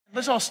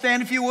Let's all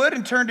stand if you would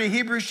and turn to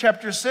Hebrews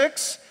chapter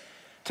 6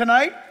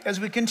 tonight as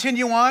we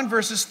continue on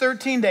verses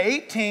 13 to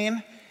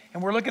 18.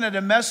 And we're looking at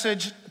a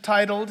message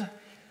titled,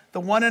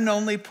 The One and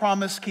Only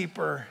Promise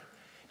Keeper.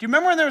 Do you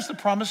remember when there was the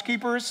Promise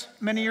Keepers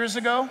many years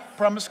ago?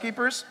 Promise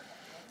Keepers?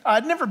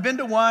 I'd never been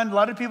to one. A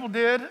lot of people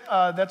did.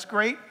 That's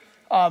great.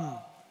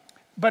 But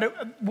it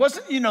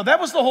wasn't,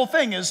 that was the whole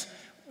thing is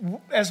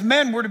as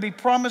men we're to be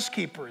promise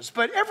keepers.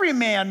 But every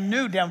man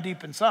knew down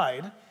deep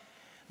inside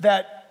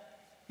that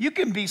you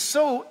can be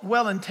so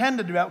well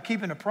intended about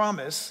keeping a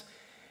promise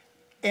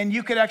and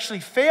you could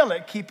actually fail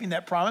at keeping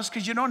that promise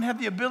because you don't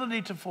have the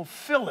ability to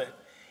fulfill it,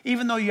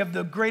 even though you have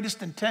the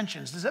greatest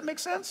intentions. Does that make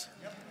sense?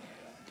 Yep.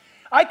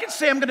 I could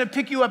say I'm going to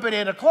pick you up at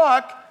 8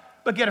 o'clock,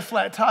 but get a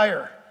flat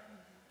tire.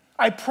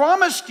 I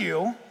promised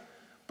you,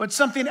 but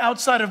something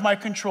outside of my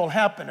control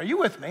happened. Are you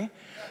with me?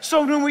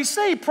 So when we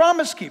say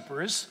promise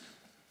keepers,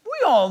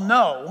 we all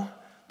know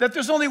that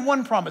there's only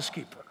one promise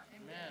keeper.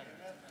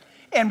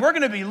 And we're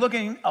going to be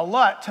looking a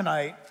lot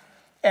tonight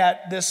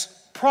at this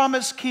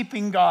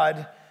promise-keeping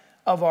God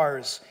of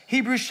ours.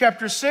 Hebrews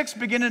chapter 6,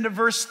 beginning at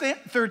verse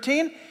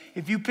 13.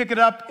 If you pick it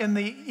up in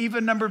the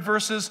even-numbered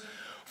verses.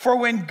 For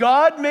when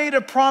God made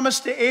a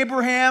promise to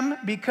Abraham,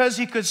 because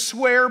he could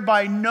swear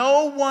by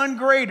no one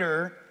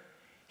greater,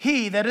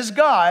 he, that is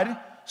God,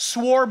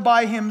 swore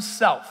by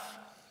himself.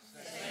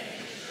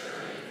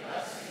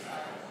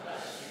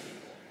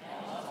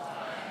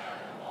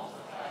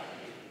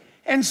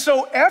 And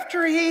so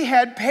after he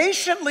had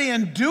patiently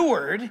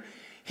endured,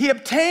 he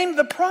obtained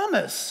the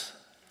promise.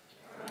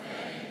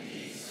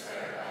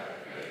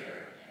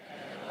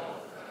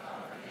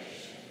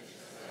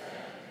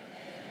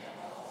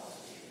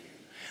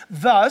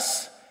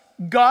 Thus,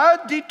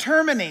 God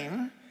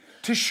determining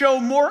to show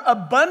more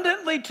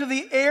abundantly to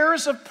the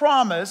heirs of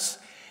promise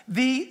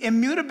the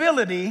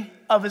immutability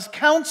of his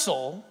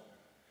counsel,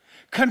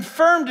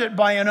 confirmed it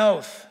by an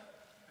oath.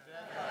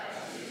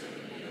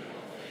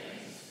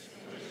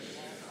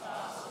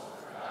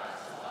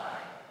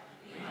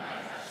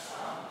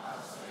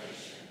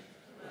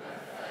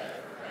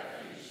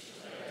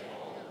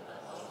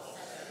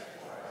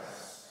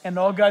 And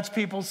all God's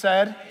people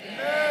said,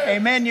 Amen.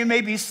 Amen. You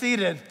may be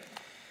seated.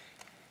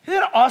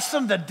 Isn't it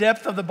awesome, the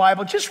depth of the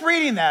Bible? Just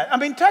reading that. I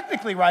mean,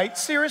 technically, right?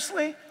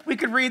 Seriously, we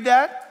could read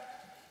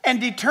that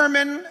and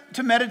determine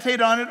to meditate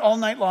on it all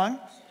night long.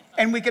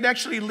 And we could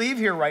actually leave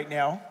here right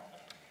now,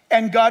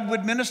 and God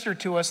would minister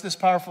to us this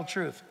powerful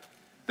truth.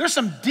 There's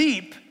some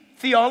deep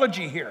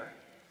theology here,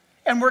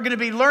 and we're going to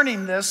be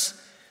learning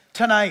this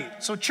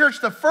tonight. So,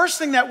 church, the first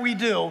thing that we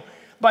do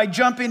by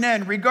jumping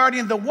in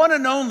regarding the one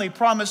and only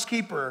promise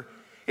keeper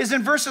is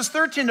in verses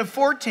 13 to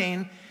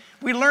 14,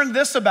 we learn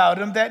this about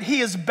him, that he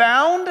is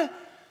bound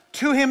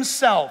to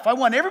himself. I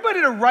want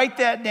everybody to write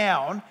that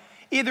down,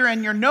 either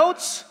in your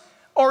notes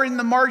or in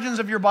the margins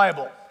of your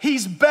Bible.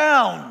 He's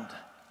bound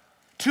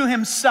to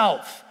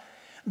himself.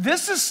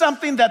 This is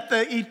something that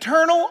the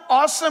eternal,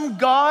 awesome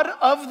God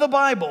of the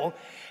Bible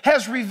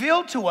has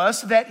revealed to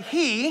us, that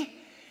he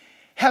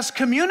has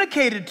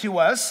communicated to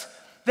us,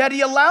 that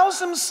he allows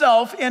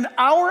himself in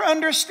our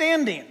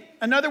understanding.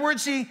 In other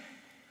words,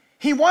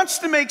 He wants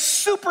to make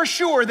super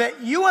sure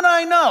that you and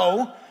I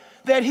know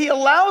that he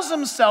allows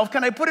himself,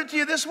 can I put it to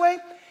you this way?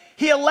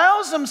 He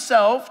allows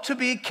himself to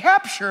be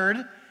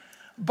captured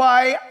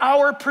by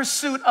our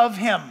pursuit of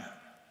him.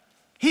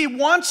 He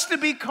wants to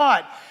be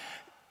caught.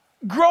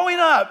 Growing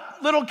up,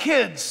 little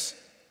kids,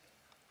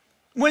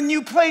 when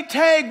you play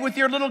tag with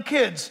your little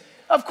kids,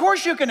 of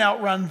course you can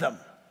outrun them.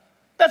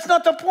 That's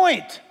not the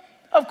point.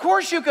 Of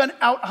course you can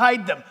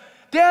out-hide them.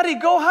 Daddy,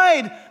 go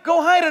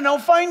hide and I'll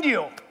find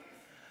you.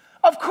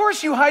 Of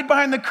course you hide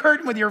behind the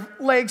curtain with your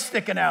legs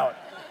sticking out.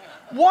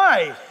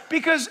 Why?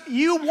 Because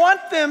you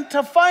want them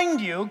to find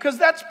you, because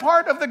that's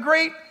part of the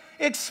great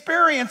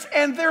experience,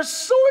 and they're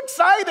so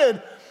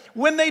excited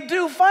when they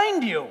do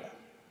find you.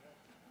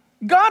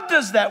 God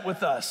does that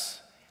with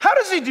us. How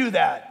does he do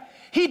that?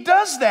 He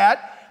does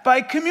that by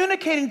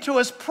communicating to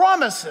us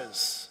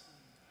promises.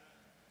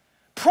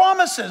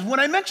 Promises. When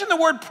I mention the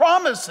word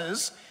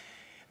promises,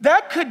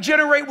 that could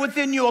generate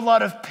within you a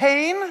lot of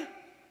pain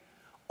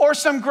or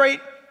some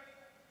great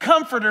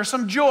comfort or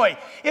some joy.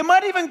 It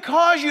might even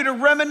cause you to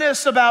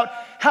reminisce about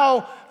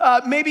how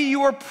maybe you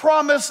were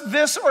promised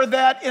this or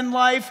that in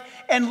life,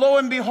 and lo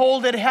and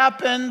behold, it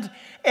happened,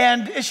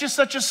 and it's just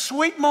such a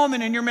sweet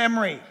moment in your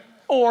memory.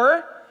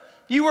 Or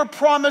you were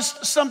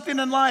promised something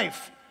in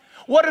life.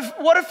 What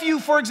if you,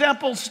 for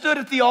example, stood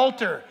at the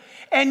altar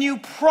and you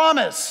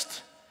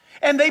promised,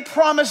 and they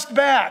promised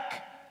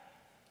back,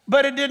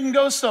 but it didn't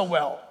go so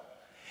well?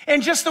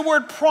 And just the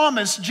word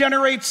promise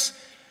generates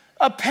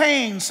a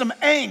pain, some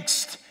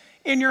angst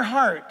in your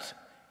heart.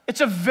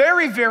 It's a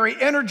very,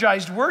 very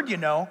energized word,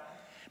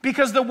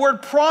 because the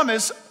word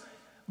promise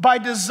by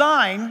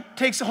design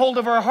takes a hold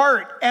of our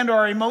heart and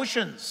our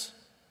emotions.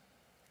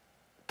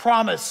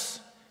 Promise.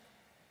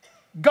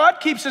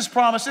 God keeps his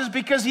promises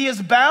because he is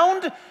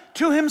bound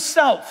to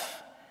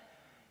himself.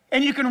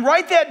 And you can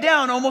write that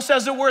down almost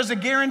as it were as a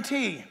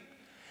guarantee.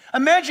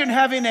 Imagine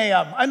having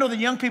I know the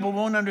young people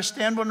won't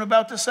understand what I'm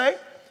about to say,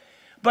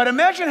 But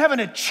imagine having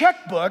a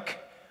checkbook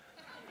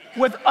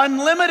with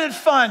unlimited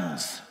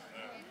funds,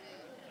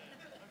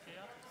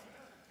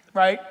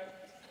 right?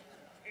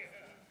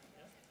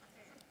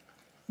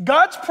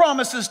 God's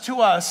promises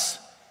to us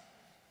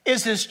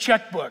is his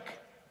checkbook.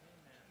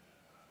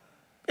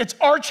 It's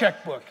our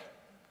checkbook.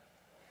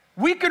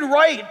 We can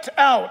write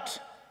out,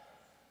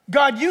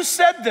 God, you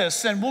said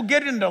this, and we'll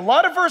get into a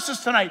lot of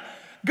verses tonight.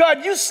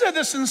 God, you said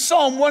this in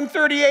Psalm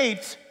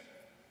 138,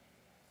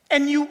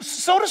 and you,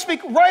 so to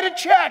speak, write a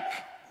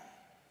check.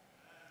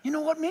 You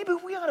know what, maybe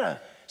we ought to,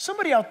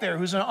 somebody out there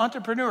who's an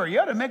entrepreneur, you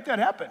ought to make that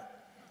happen.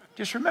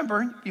 Just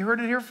remember, you heard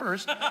it here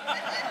first.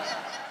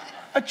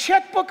 A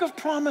checkbook of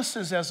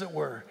promises, as it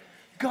were.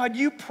 God,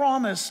 you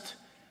promised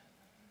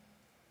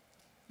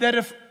that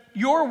if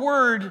your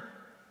word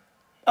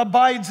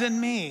abides in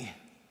me,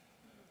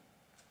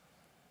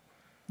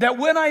 that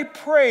when I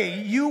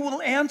pray, you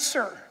will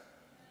answer.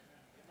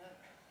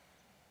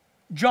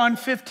 John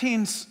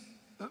 15,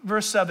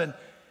 verse 7.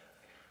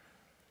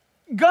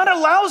 God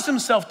allows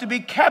himself to be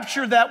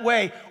captured that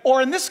way,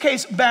 or in this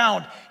case,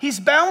 bound. He's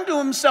bound to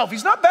himself.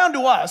 He's not bound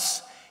to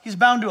us. He's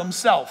bound to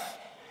himself.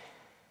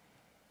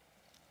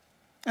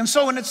 And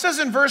so when it says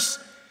in verse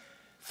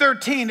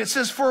 13, it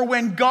says, for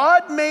when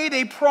God made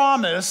a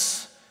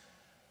promise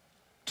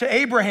to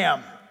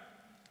Abraham,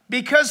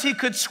 because he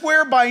could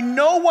swear by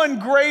no one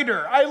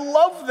greater. I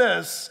love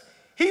this.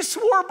 He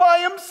swore by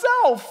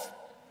himself.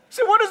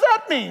 So what does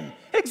that mean?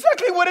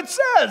 Exactly what it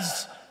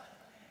says.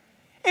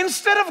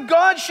 Instead of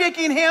God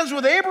shaking hands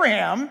with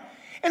Abraham,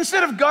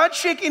 instead of God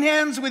shaking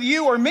hands with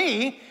you or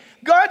me,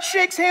 God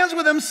shakes hands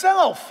with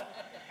himself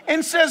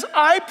and says,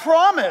 I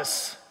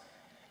promise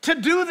to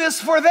do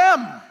this for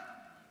them.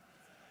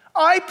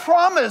 I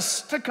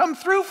promise to come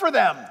through for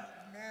them.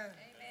 Amen.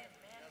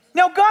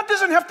 Now, God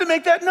doesn't have to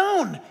make that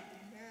known.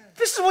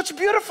 This is what's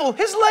beautiful.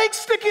 His leg's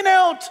sticking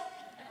out,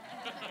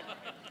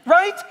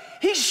 right?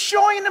 He's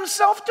showing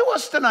himself to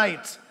us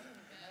tonight.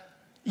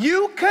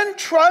 You can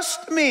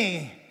trust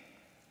me.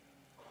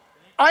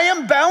 I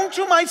am bound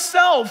to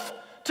myself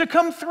to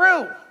come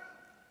through.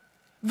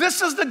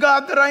 This is the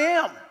God that I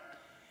am.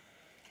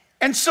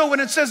 And so when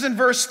it says in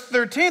verse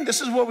 13,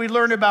 this is what we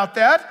learn about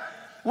that.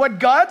 What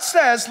God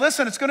says,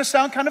 listen, it's going to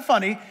sound kind of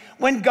funny.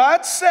 When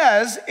God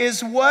says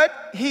is what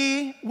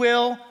he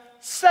will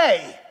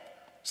say.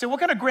 So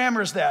what kind of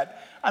grammar is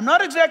that? I'm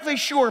not exactly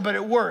sure, but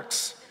it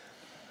works.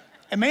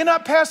 It may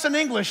not pass an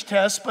English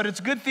test, but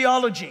it's good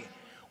theology.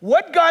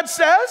 What God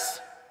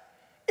says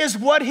is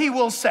what he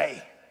will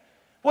say.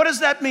 What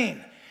does that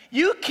mean?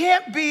 You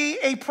can't be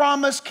a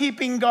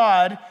promise-keeping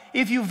God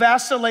if you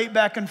vacillate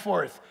back and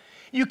forth.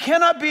 You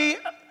cannot be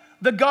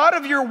the God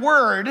of your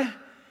word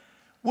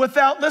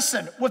without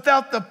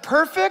the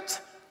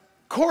perfect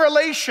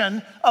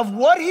correlation of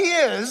what he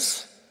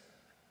is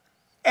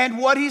and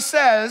what he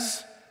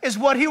says is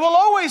what he will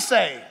always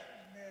say.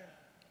 Amen.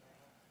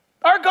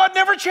 Our God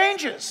never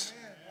changes.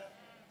 Amen.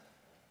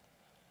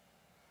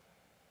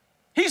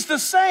 He's the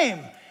same.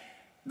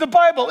 The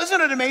Bible,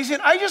 isn't it amazing?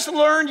 I just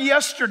learned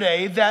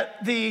yesterday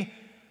that the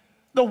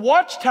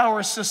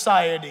Watchtower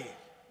Society,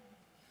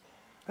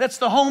 that's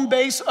the home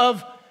base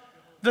of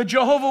the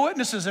Jehovah's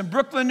Witnesses in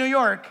Brooklyn, New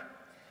York,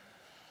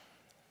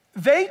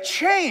 they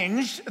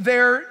changed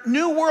their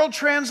New World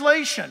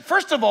Translation.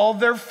 First of all,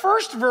 their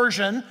first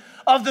version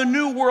of the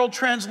New World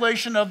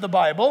Translation of the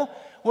Bible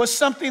was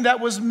something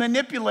that was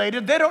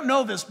manipulated. They don't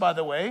know this, by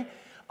the way,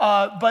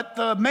 but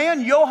the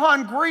man,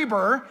 Johann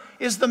Gruber,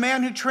 is the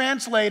man who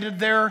translated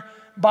their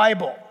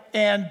Bible.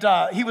 And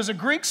he was a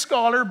Greek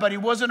scholar, but he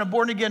wasn't a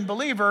born-again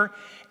believer,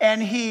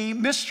 and he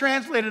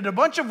mistranslated a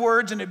bunch of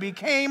words, and it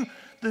became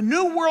the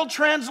New World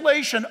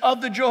Translation of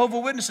the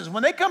Jehovah's Witnesses.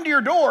 When they come to your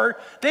door,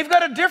 they've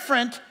got a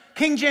different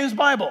King James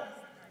Bible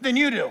than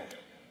you do.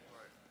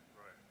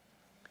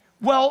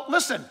 Well,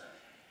 listen,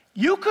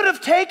 you could have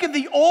taken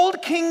the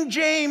old King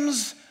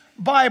James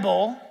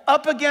Bible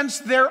up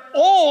against their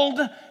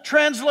old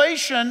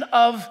translation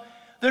of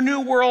the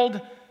New World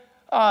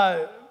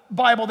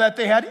Bible that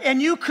they had, and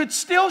you could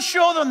still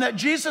show them that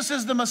Jesus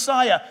is the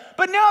Messiah.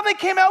 But now they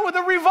came out with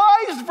a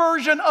revised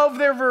version of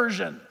their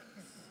version.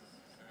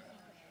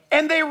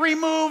 And they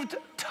removed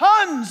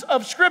tons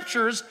of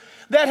scriptures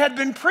that had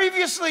been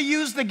previously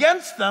used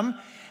against them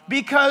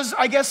because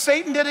I guess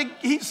Satan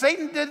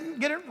didn't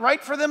get it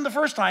right for them the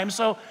first time,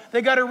 so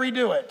they got to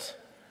redo it.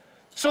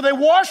 So they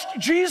washed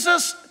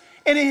Jesus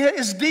and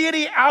his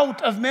deity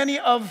out of many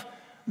of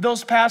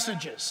those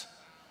passages.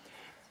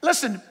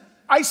 Listen,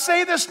 I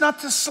say this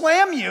not to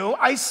slam you.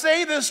 I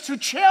say this to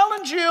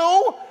challenge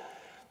you.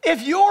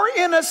 If you're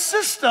in a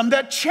system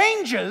that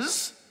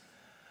changes,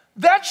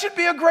 that should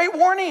be a great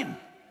warning.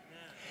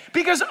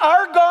 Because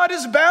our God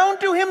is bound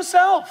to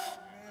himself.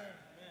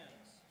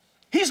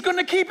 He's going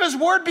to keep his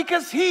word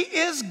because he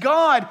is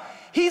God.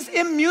 He's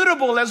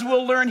immutable, as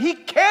we'll learn. He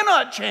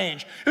cannot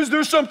change. Is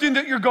there something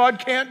that your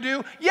God can't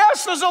do?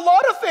 Yes, there's a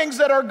lot of things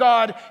that our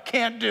God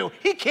can't do.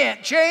 He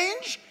can't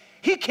change.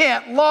 He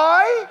can't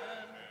lie.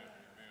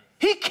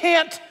 He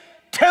can't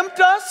tempt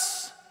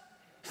us.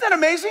 Isn't that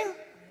amazing?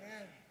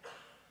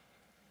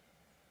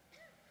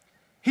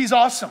 He's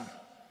awesome.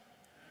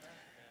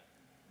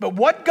 But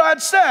what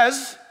God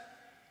says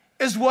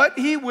is what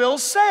he will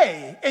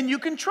say, and you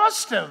can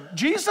trust him.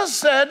 Jesus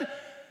said,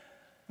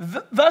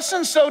 thus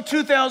and so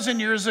 2,000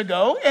 years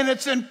ago, and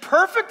it's in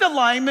perfect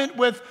alignment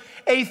with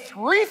a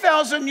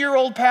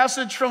 3,000-year-old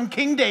passage from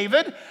King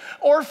David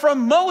or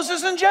from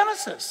Moses in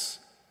Genesis.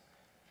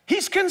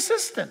 He's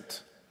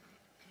consistent.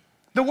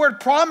 The word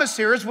promise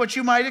here is what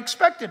you might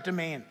expect it to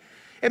mean.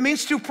 It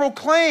means to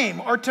proclaim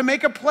or to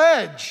make a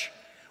pledge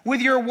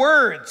with your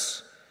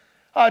words,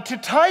 to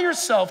tie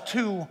yourself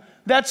to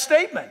that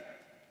statement.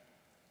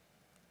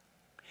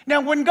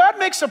 Now, when God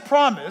makes a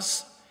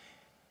promise,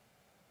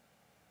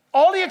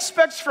 all he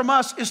expects from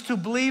us is to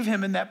believe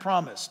him in that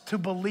promise, to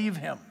believe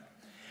him.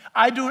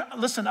 I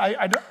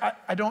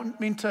don't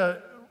mean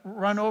to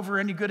run over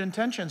any good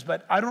intentions,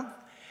 but I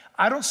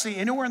don't see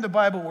anywhere in the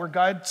Bible where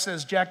God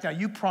says, Jack, now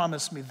you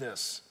promised me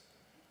this.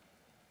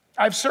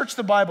 I've searched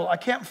the Bible. I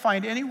can't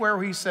find anywhere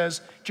where he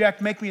says,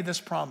 Jack, make me this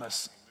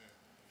promise.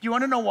 Do you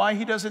want to know why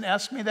he doesn't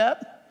ask me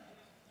that?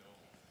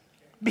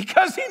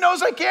 Because he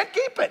knows I can't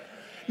keep it,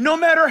 no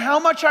matter how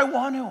much I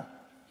want to.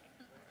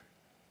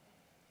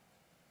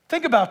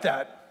 Think about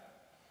that.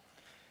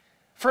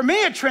 For me,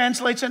 it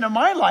translates into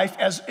my life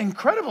as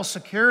incredible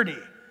security.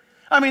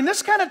 I mean,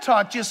 this kind of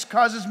talk just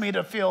causes me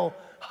to feel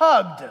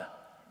hugged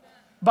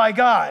by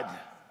God.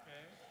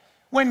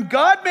 When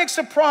God makes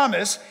a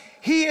promise,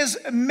 he is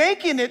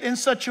making it in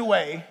such a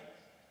way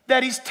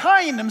that he's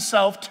tying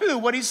himself to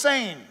what he's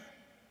saying.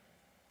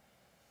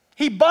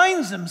 He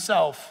binds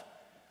himself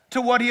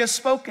to what he has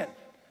spoken.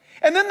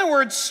 And then the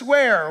word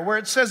swear, where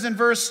it says in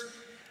verse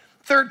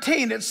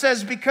 13, it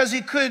says, because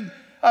he could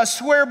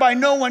swear by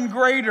no one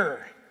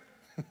greater.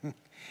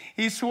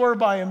 He swore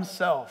by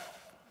himself.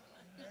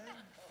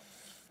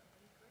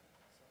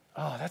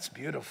 Oh, that's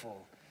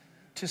beautiful.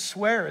 To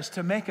swear is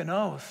to make an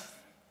oath.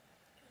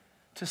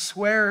 To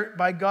swear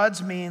by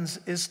God's means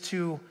is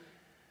to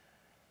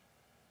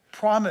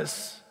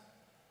promise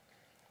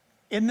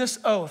in this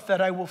oath that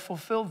I will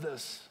fulfill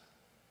this.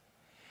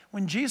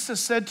 When Jesus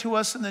said to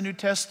us in the New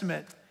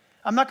Testament,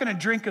 I'm not going to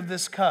drink of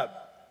this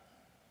cup.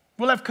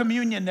 We'll have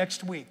communion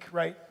next week,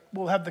 right?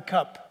 We'll have the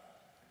cup.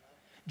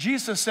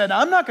 Jesus said,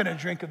 I'm not going to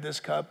drink of this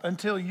cup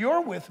until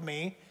you're with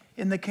me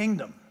in the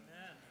kingdom.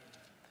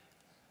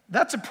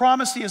 That's a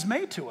promise he has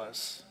made to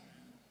us.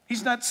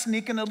 He's not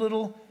sneaking a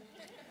little.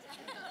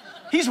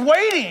 He's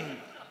waiting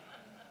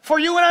for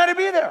you and I to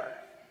be there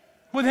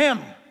with him.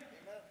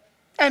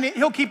 And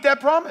he'll keep that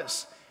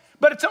promise.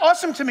 But it's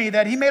awesome to me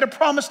that he made a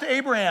promise to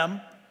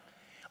Abraham.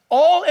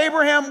 All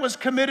Abraham was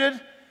committed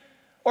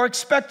or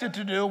expected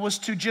to do was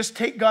to just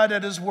take God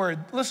at his word.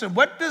 Listen,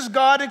 what does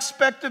God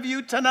expect of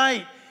you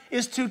tonight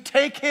is to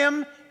take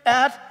him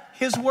at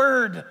his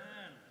word. I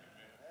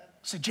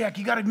said, Jack,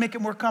 you got to make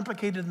it more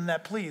complicated than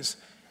that, please.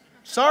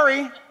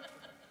 Sorry.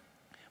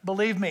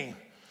 Believe me,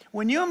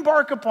 when you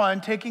embark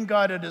upon taking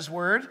God at his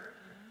word,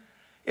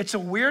 it's a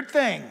weird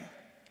thing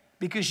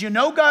because you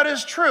know God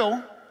is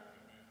true.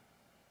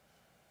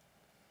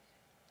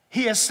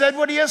 He has said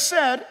what he has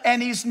said,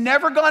 and he's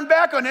never gone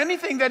back on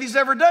anything that he's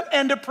ever done.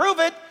 And to prove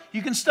it,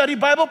 you can study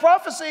Bible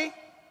prophecy.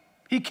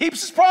 He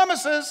keeps his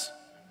promises.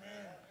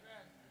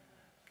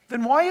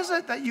 Then why is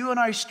it that you and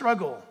I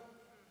struggle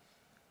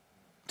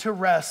to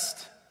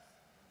rest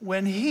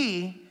when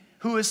he,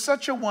 who is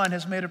such a one,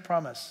 has made a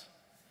promise?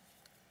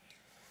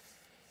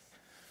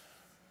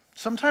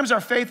 Sometimes our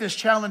faith is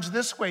challenged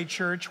this way,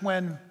 church,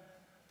 when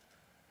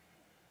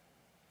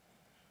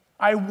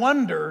I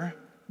wonder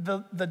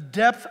the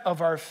depth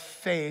of our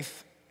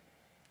faith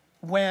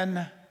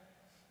when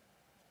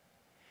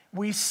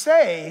we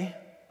say,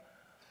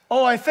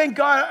 oh, I thank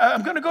God,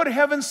 I'm going to go to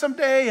heaven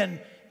someday, and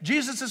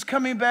Jesus is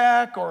coming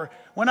back, or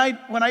when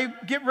I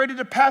get ready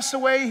to pass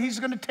away,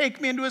 he's going to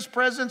take me into his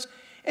presence.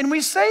 And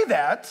we say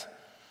that,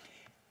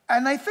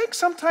 and I think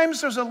sometimes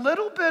there's a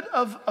little bit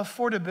of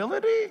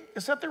affordability.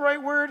 Is that the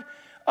right word?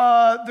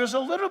 There's a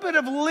little bit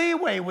of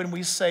leeway when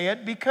we say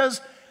it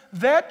because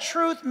that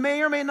truth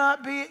may or may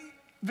not be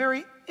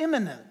very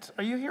imminent.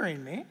 Are you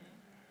hearing me?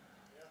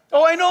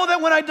 Oh, I know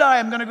that when I die,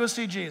 I'm going to go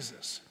see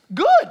Jesus.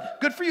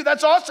 Good for you.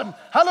 That's awesome.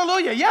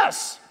 Hallelujah,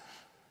 yes.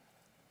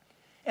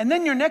 And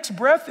then your next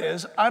breath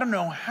is, I don't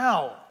know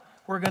how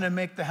we're going to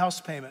make the house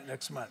payment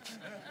next month.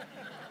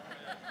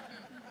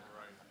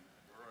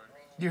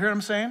 Do you hear what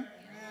I'm saying?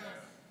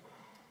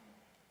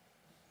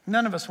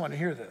 None of us want to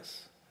hear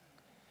this.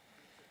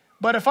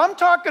 But if I'm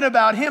talking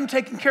about him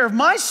taking care of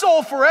my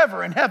soul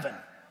forever in heaven,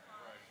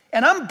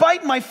 and I'm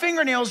biting my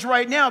fingernails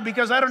right now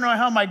because I don't know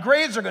how my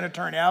grades are going to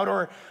turn out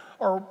or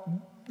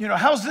you know,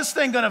 how's this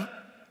thing going to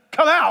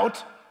come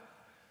out,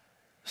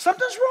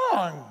 something's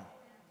wrong.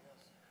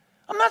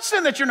 I'm not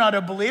saying that you're not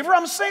a believer.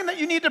 I'm saying that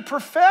you need to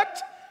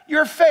perfect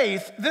your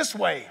faith this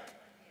way,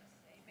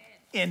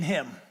 in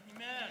him.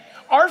 Amen.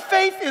 Our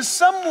faith is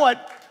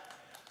somewhat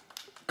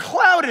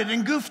clouded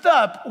and goofed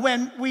up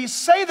when we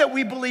say that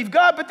we believe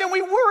God, but then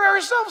we worry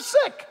ourselves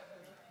sick.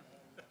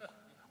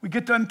 We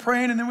get done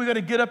praying and then we got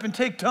to get up and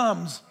take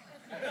Tums.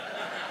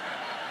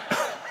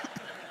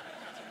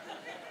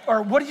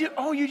 Or what did you,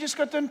 oh, you just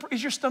got done,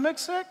 is your stomach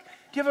sick?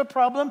 Do you have a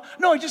problem?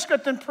 No, I just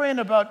got done praying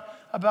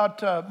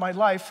about my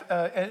life,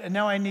 and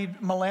now I need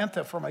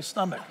Melantha for my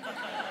stomach.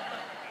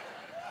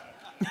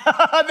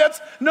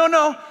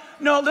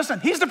 No, listen,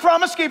 he's the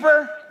promise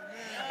keeper.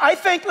 I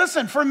think,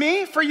 listen, for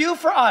me, for you,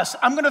 for us,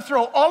 I'm gonna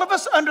throw all of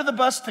us under the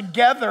bus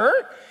together,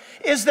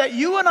 is that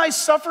you and I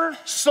suffer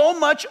so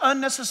much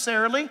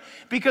unnecessarily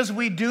because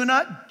we do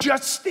not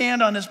just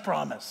stand on his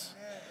promise.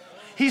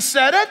 He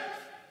said it,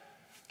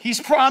 he's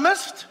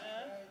promised.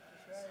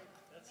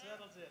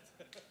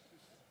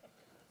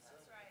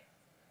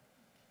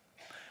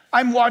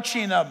 I'm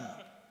watching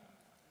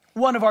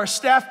one of our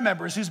staff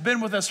members who's been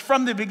with us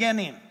from the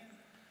beginning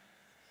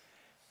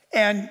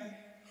and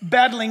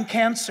battling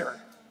cancer.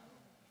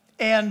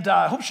 And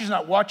I hope she's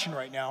not watching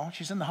right now.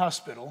 She's in the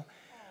hospital.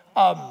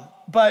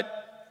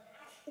 But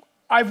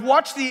I've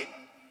watched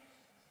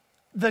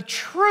the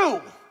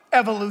true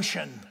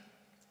evolution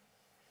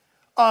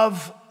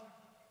of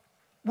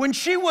when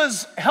she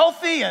was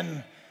healthy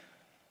and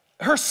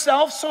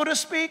herself, so to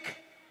speak.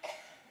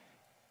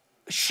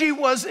 She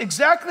was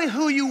exactly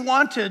who you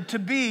wanted to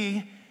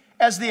be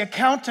as the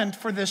accountant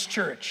for this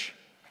church.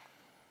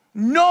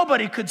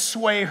 Nobody could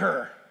sway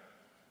her.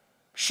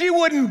 She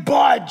wouldn't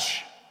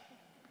budge.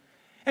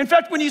 In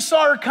fact, when you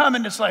saw her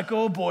coming, it's like,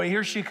 oh boy,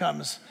 here she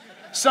comes.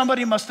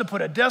 Somebody must have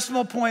put a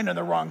decimal point in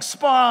the wrong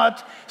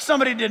spot.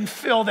 Somebody didn't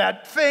fill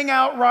that thing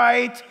out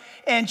right.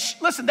 And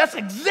listen, that's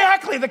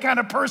exactly the kind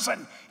of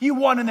person you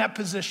want in that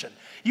position.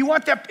 You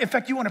want that, in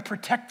fact, you want to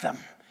protect them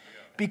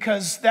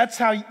because that's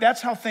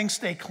how things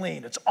stay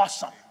clean. It's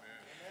awesome.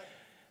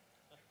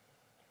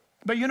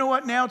 But you know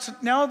what?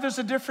 Now there's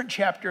a different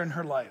chapter in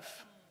her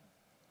life.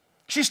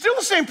 She's still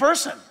the same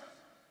person.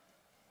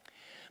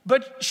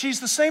 But she's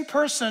the same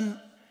person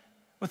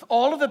with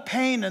all of the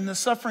pain and the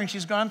suffering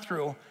she's gone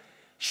through.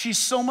 She's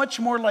so much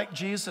more like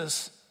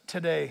Jesus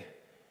today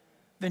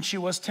than she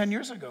was 10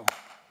 years ago.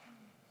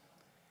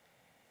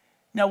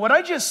 Now, what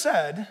I just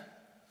said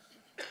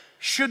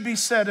should be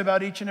said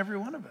about each and every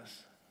one of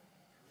us.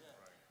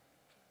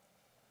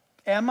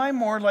 Am I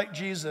more like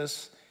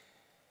Jesus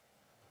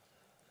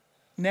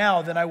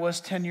now than I was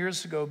 10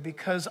 years ago?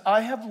 Because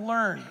I have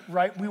learned,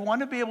 right? We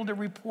want to be able to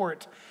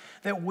report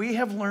that we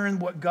have learned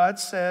what God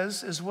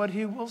says is what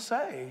he will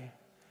say.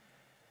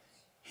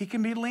 He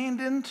can be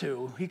leaned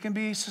into. He can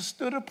be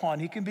stood upon.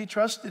 He can be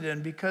trusted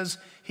in because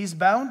he's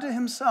bound to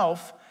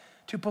himself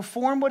to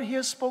perform what he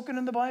has spoken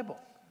in the Bible.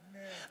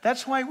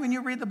 That's why when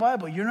you read the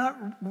Bible, you're not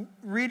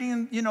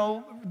reading,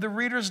 the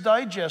Reader's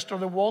Digest or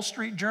the Wall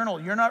Street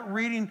Journal. You're not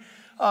reading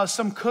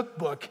some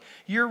cookbook.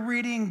 You're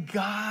reading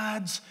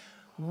God's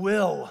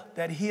will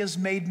that he has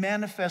made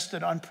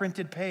manifested on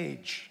printed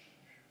page.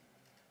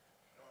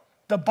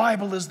 The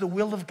Bible is the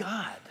will of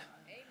God.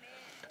 Amen.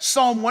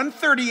 Psalm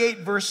 138,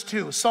 verse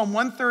 2. Psalm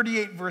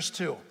 138, verse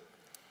 2.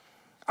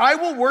 I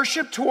will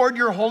worship toward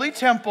your holy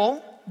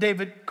temple,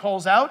 David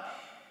calls out,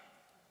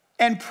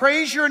 and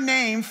praise your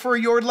name for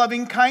your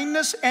loving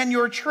kindness and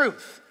your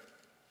truth.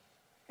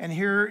 And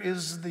here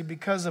is the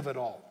because of it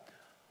all.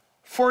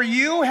 For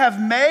you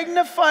have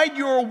magnified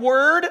your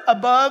word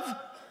above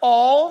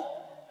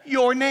all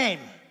your name.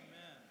 Amen.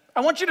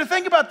 I want you to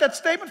think about that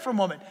statement for a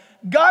moment.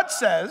 God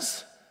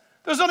says,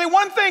 there's only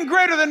one thing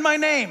greater than my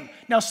name.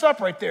 Now stop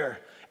right there.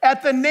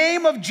 At the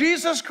name of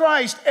Jesus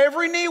Christ,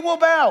 every knee will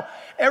bow,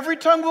 every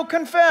tongue will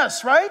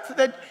confess, right?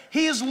 That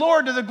he is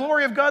Lord to the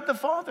glory of God the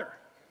Father.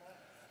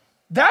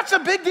 That's a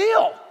big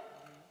deal.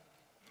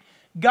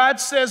 God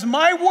says,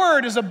 my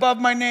word is above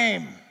my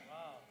name.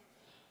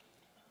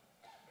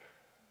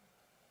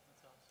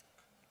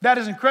 That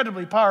is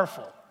incredibly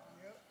powerful.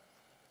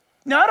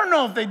 Now, I don't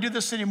know if they do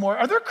this anymore.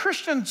 Are there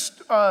Christian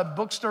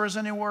bookstores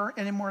anymore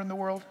in the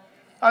world?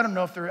 I don't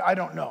know if there, I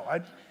don't know.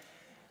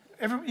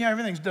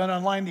 Everything's done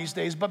online these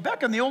days, but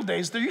back in the old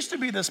days, there used to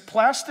be this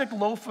plastic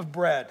loaf of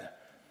bread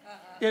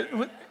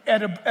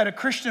at a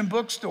Christian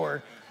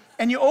bookstore,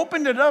 and you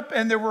opened it up,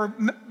 and there were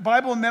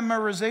Bible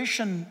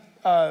memorization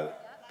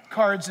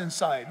cards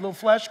inside, little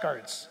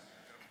flashcards,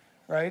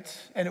 right?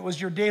 And it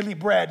was your daily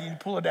bread. You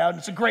pull it out, and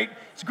it's a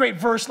great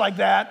verse like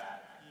that.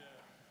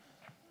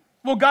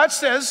 Well, God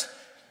says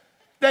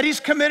that he's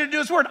committed to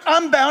his word.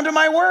 I'm bound to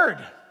my word.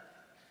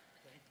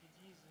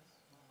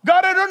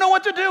 God, I don't know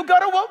what to do.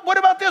 God, what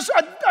about this?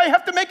 I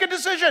have to make a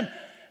decision.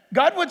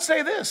 God would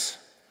say this,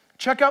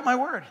 check out my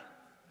word.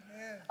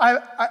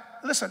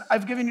 Listen,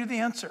 I've given you the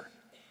answer.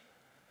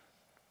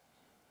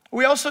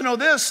 We also know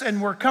this,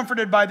 and we're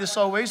comforted by this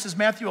always, is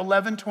Matthew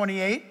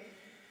 11:28.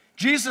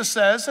 Jesus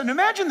says, and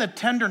imagine the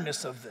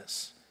tenderness of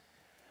this.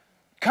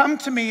 Come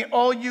to me,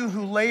 all you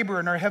who labor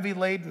and are heavy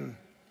laden,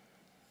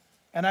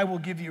 and I will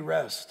give you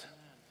rest.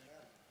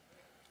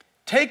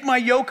 Take my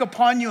yoke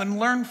upon you and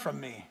learn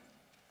from me.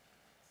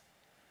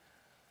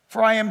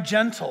 For I am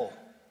gentle,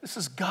 this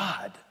is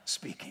God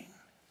speaking,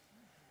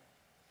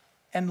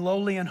 and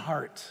lowly in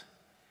heart,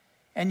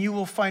 and you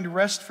will find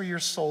rest for your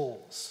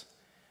souls.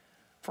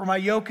 For my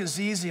yoke is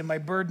easy and my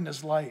burden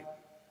is light.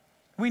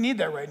 We need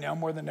that right now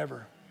more than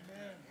ever.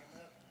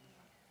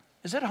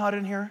 Is it hot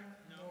in here?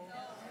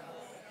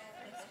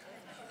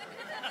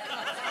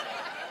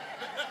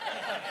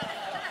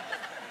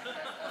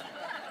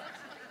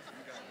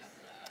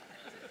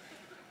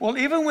 Well,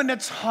 even when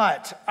it's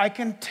hot, I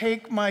can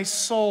take my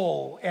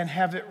soul and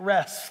have it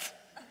rest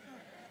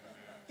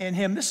in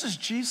him. This is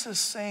Jesus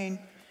saying,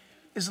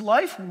 is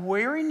life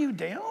wearing you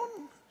down?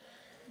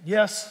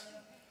 Yes.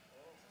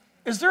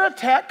 Is there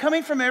attack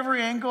coming from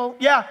every angle?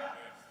 Yeah.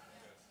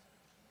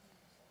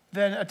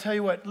 Then I tell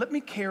you what, let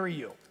me carry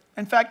you.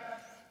 In fact,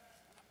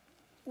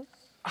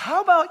 how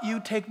about you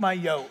take my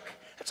yoke?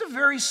 It's a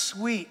very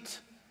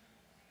sweet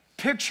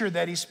picture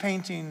that he's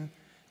painting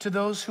to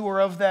those who are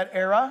of that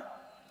era.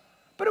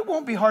 But it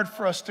won't be hard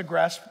for us to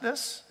grasp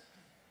this.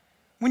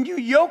 When you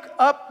yoke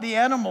up the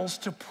animals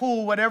to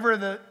pull whatever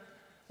the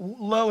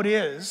load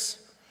is,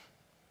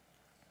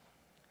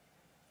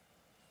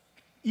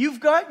 you've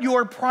got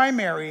your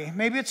primary,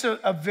 maybe it's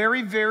a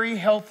very, very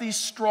healthy,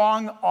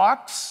 strong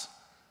ox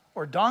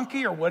or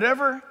donkey or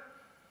whatever.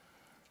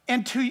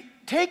 And to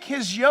take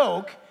his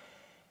yoke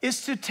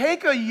is to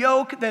take a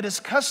yoke that is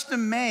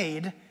custom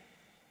made.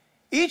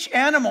 Each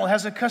animal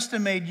has a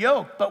custom made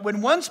yoke, but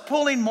when one's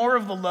pulling more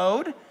of the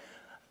load,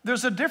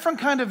 there's a different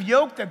kind of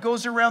yoke that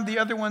goes around the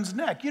other one's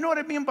neck. You know what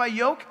I mean by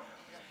yoke?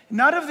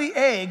 Not of the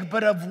egg,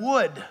 but of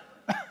wood.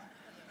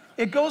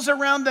 It goes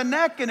around the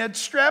neck and it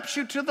straps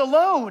you to the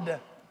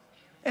load.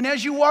 And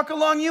as you walk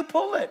along, you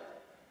pull it.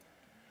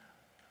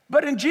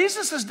 But in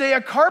Jesus' day, a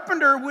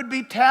carpenter would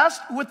be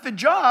tasked with the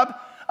job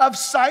of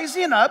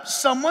sizing up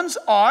someone's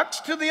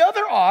ox to the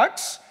other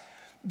ox,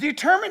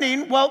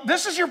 determining, well,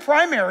 this is your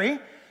primary,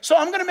 so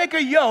I'm gonna make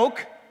a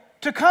yoke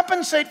to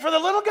compensate for the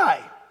little guy.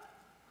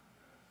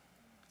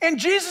 And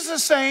Jesus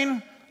is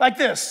saying, like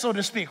this, so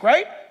to speak,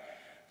 right?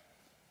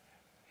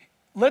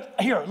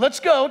 Let's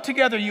go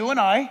together, you and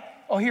I.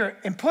 Oh, here,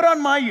 and put on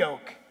my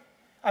yoke.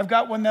 I've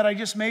got one that I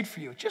just made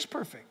for you. Just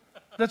perfect.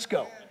 Let's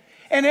go.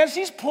 And as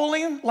he's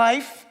pulling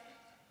life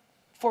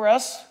for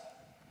us,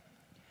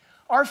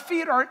 our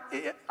feet aren't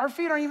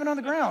even on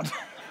the ground.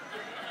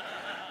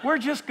 We're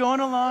just going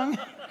along.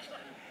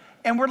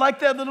 And we're like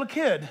that little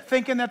kid,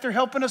 thinking that they're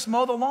helping us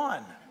mow the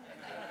lawn.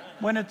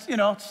 When it's,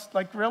 it's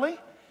like, really?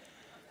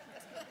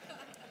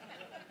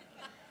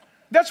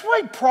 That's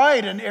why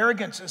pride and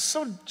arrogance is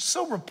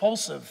so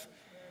repulsive.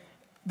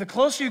 The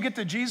closer you get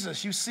to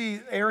Jesus, you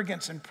see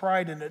arrogance and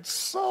pride, and it's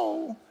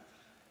so,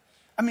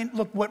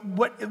 look,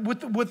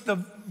 with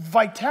the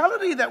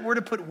vitality that we're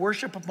to put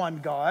worship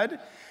upon God,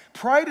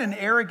 pride and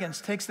arrogance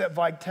takes that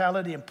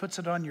vitality and puts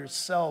it on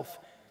yourself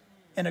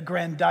in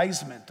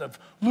aggrandizement of,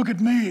 look at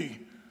me,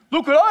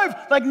 look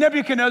what like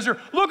Nebuchadnezzar,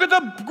 look at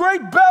the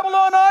great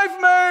Babylon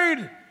I've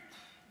made.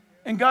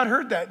 And God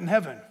heard that in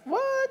heaven.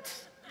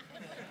 What?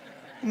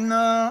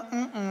 No,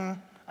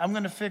 I'm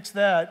going to fix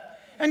that.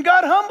 And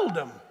God humbled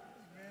him.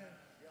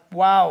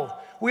 Wow.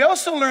 We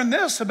also learn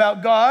this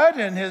about God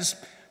and his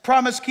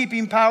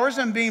promise-keeping powers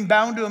and being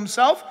bound to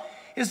himself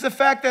is the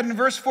fact that in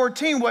verse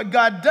 14, what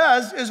God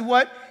does is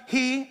what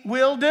he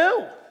will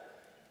do.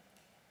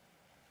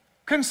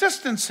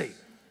 Consistency.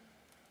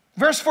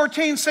 Verse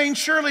 14 saying,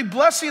 surely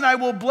blessing I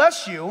will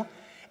bless you,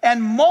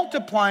 and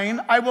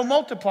multiplying I will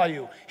multiply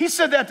you. He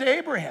said that to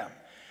Abraham.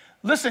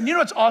 Listen, you know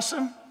what's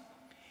awesome?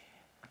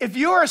 If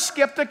you're a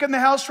skeptic in the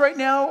house right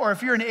now, or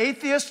if you're an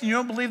atheist and you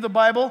don't believe the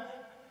Bible,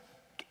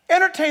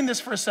 entertain this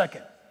for a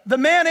second. The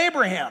man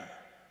Abraham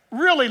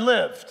really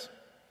lived.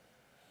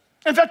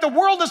 In fact, the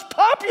world is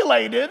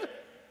populated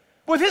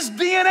with his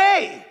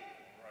DNA.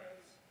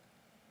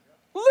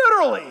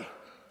 Literally.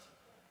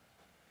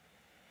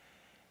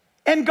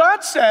 And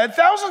God said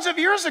thousands of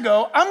years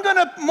ago, I'm going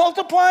to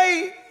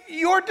multiply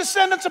your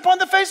descendants upon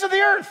the face of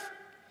the earth.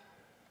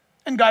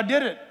 And God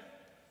did it.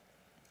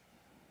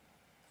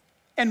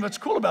 And what's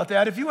cool about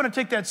that, if you want to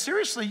take that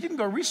seriously, you can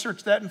go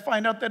research that and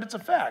find out that it's a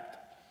fact.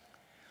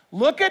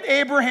 Look at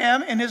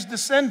Abraham and his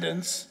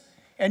descendants,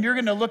 and you're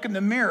going to look in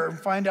the mirror and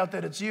find out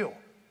that it's you.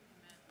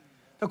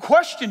 The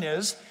question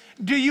is,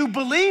 do you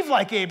believe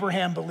like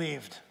Abraham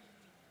believed?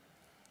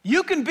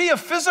 You can be a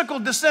physical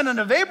descendant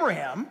of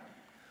Abraham.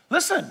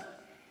 Listen,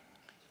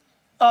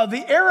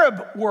 the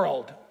Arab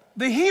world,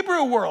 the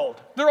Hebrew world,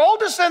 they're all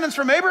descendants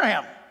from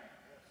Abraham.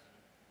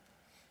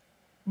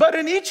 But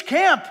in each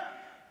camp,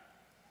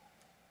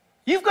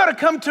 you've got to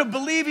come to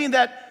believing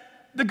that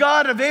the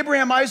God of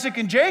Abraham, Isaac,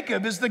 and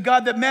Jacob is the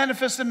God that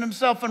manifested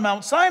himself on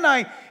Mount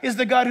Sinai, is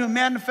the God who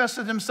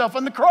manifested himself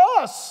on the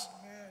cross.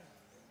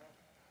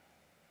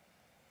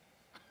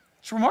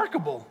 It's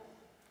remarkable.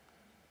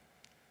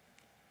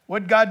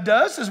 What God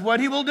does is what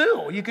he will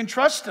do. You can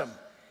trust him.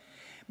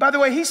 By the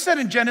way, he said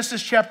in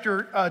Genesis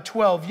chapter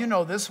 12, you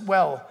know this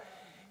well.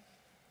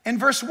 In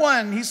verse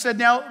 1, he said,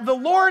 now the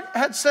Lord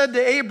had said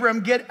to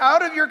Abram, get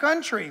out of your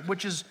country,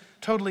 which is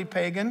totally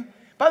pagan.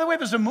 By the way,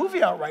 there's a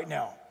movie out right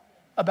now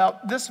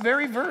about this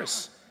very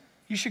verse.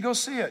 You should go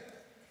see it.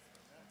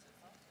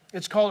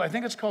 I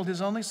think it's called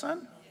His Only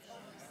Son.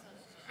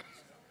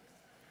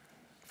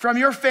 From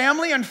your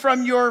family and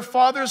from your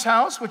father's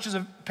house, which is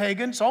a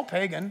pagan, it's all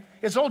pagan.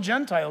 It's all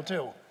Gentile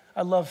too.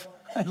 I love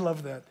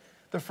that.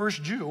 The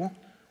first Jew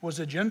was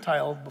a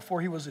Gentile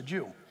before he was a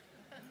Jew.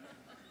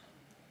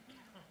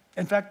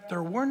 In fact,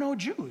 there were no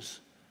Jews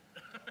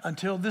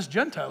until this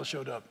Gentile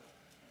showed up.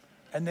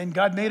 And then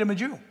God made him a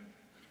Jew.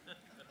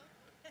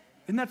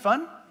 Isn't that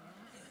fun?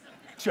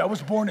 See, I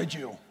was born a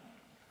Jew.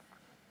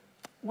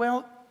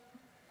 Well,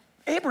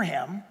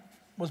 Abraham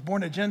was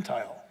born a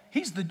Gentile.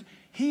 He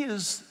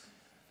is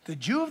the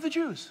Jew of the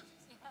Jews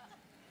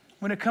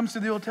when it comes to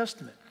the Old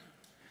Testament.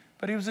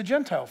 But he was a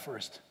Gentile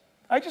first.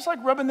 I just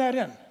like rubbing that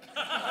in.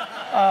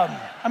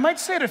 I might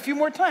say it a few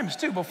more times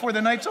too before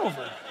the night's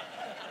over.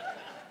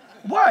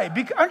 Why?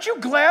 Because aren't you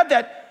glad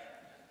that,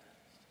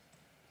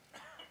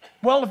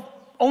 well,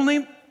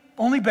 only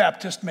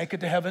Baptists make it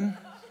to heaven?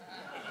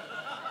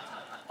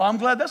 Well, I'm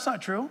glad that's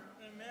not true.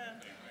 Amen.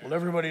 Well,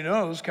 everybody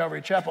knows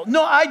Calvary Chapel.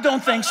 No, I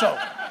don't think so.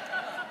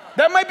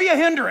 That might be a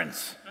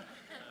hindrance.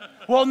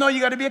 Well, no, you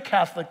got to be a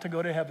Catholic to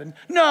go to heaven.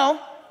 No.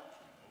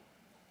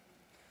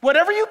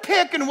 Whatever you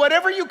pick and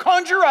whatever you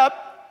conjure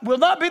up will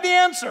not be the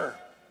answer.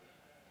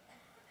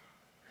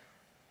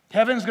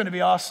 Heaven's going to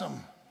be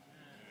awesome.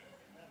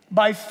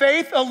 By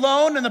faith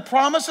alone and the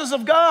promises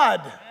of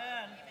God.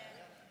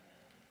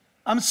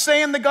 I'm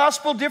saying the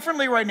gospel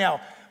differently right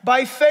now.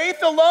 By faith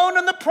alone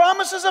and the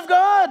promises of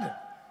God.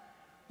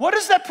 What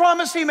is that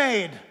promise he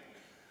made?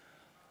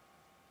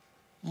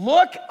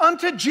 Look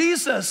unto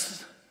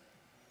Jesus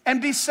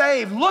and be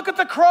saved. Look at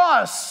the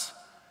cross.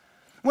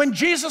 When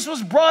Jesus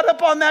was brought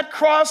up on that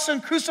cross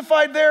and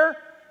crucified there,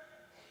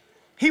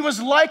 he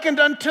was likened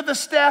unto the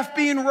staff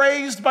being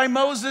raised by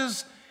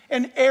Moses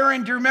and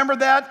Aaron. Do you remember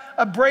that?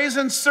 A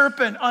brazen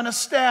serpent on a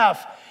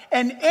staff.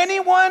 And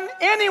anyone,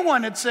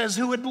 it says,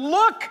 who would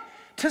look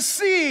to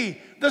see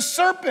the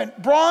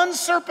serpent, bronze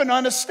serpent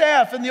on a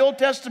staff in the Old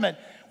Testament,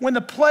 when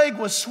the plague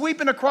was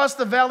sweeping across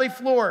the valley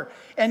floor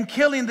and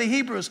killing the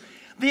Hebrews,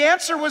 the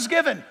answer was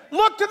given.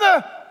 Look to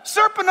the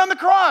serpent on the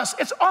cross.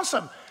 It's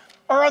awesome.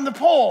 Or on the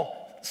pole.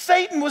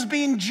 Satan was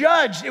being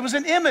judged. It was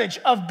an image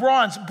of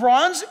bronze.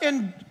 Bronze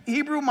in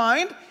Hebrew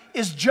mind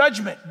is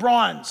judgment,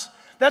 bronze.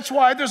 That's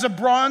why there's a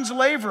bronze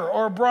laver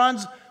or a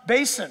bronze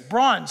basin,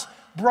 bronze.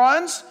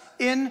 Bronze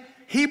in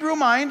Hebrew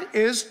mind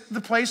is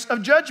the place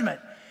of judgment.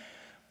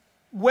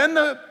 When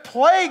the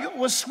plague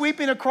was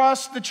sweeping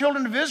across the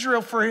children of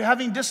Israel for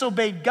having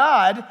disobeyed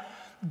God,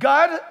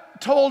 God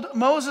told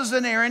Moses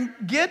and Aaron,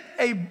 get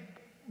a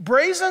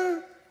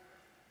brazen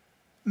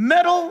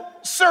metal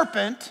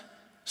serpent.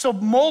 So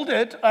mold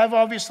it, I've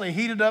obviously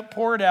heated up,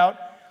 pour it out,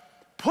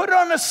 put it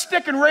on a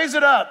stick and raise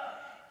it up.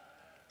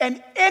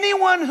 And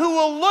anyone who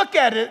will look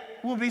at it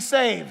will be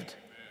saved. Amen.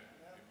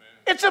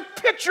 It's a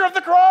picture of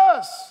the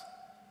cross.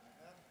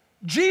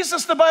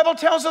 Jesus, the Bible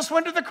tells us,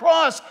 went to the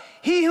cross.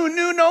 He who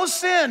knew no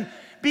sin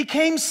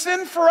became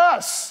sin for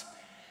us,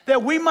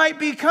 that we might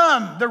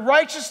become the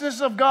righteousness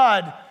of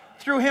God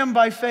through him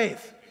by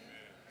faith.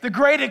 The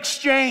great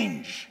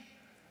exchange.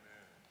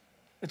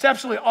 It's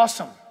absolutely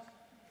awesome.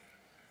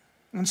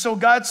 And so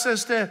God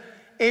says to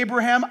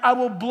Abraham, I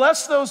will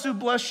bless those who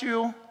bless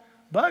you,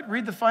 but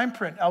read the fine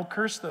print, I'll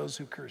curse those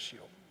who curse you.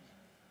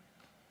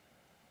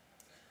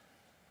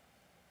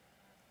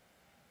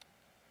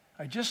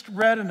 I just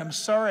read, and I'm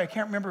sorry, I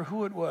can't remember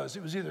who it was.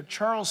 It was either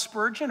Charles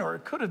Spurgeon or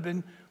it could have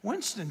been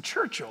Winston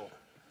Churchill.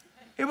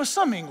 It was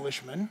some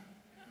Englishman.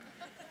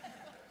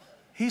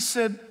 He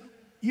said,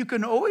 you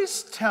can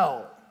always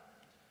tell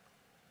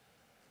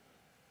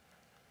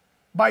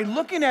by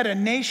looking at a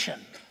nation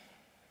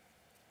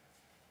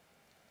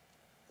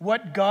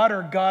what God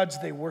or gods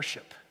they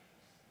worship.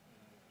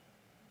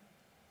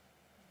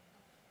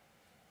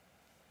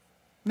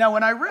 Now,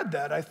 when I read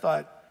that, I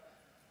thought,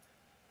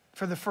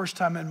 for the first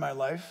time in my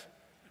life,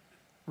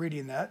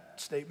 reading that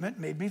statement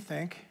made me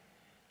think,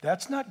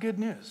 that's not good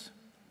news.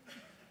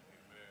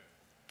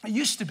 It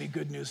used to be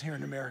good news here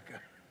in America.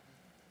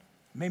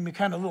 It made me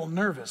kind of a little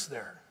nervous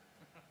there.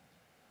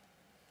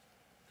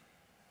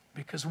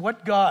 Because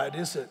what God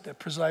is it that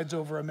presides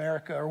over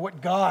America, or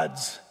what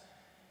gods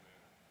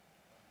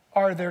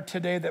are there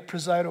today that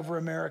preside over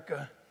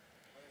America?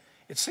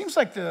 It seems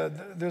like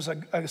there's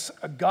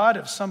a God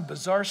of some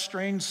bizarre,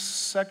 strange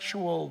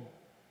sexual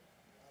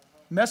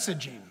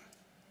messaging,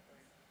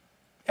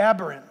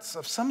 aberrance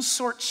of some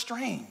sort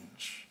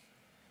strange.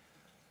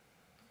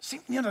 See,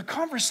 the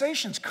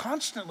conversations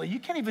constantly, you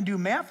can't even do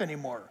math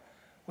anymore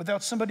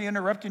without somebody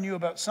interrupting you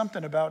about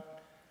something about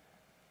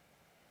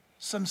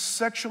some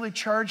sexually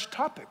charged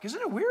topic.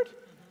 Isn't it weird?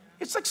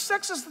 It's like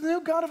sex is the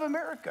new God of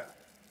America.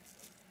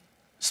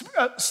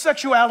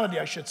 Sexuality,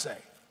 I should say,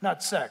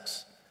 not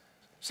sex.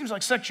 Seems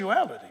like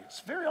sexuality. It's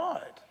very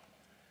odd.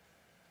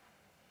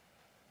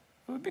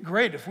 It would be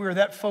great if we were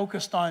that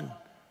focused on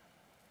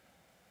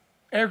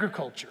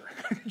agriculture.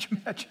 Could you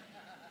imagine?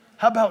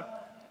 How about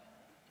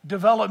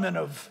development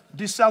of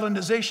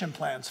desalinization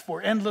plants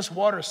for endless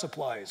water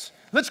supplies?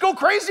 Let's go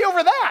crazy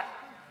over that.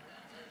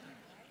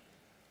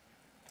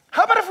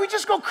 How about if we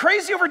just go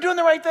crazy over doing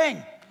the right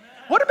thing?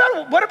 What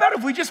about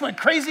if we just went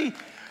crazy?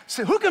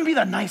 So who can be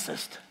the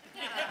nicest?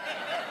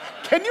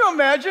 Can you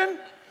imagine?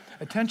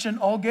 Attention,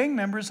 all gang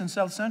members in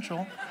South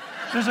Central.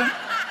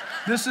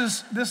 This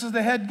is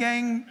the head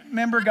gang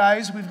member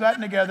guys we've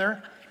gotten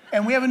together,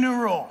 and we have a new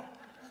rule.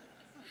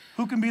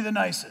 Who can be the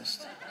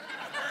nicest?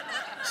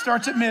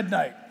 Starts at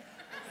midnight.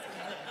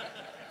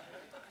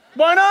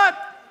 Why not?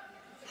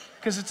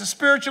 Because it's a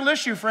spiritual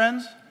issue,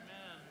 friends.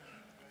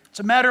 It's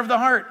a matter of the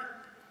heart.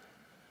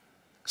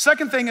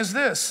 Second thing is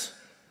this,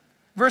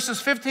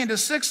 verses 15 to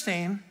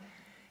 16,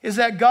 is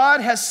that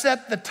God has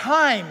set the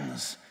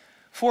times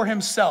for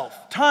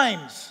himself.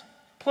 Times,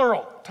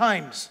 plural,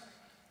 times.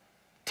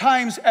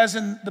 Times as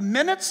in the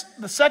minutes,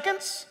 the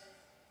seconds,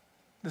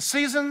 the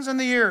seasons, and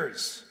the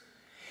years.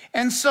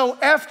 And so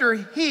after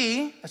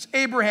he, that's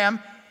Abraham,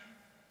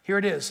 here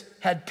it is,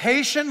 had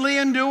patiently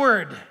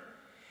endured,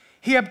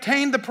 he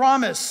obtained the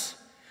promise.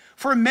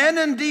 For men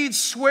indeed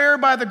swear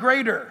by the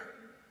greater,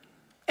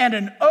 and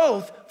an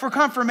oath for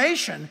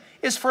confirmation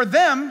is for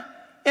them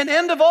an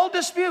end of all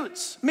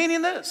disputes.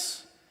 Meaning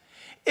this,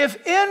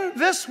 if in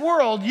this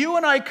world you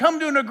and I come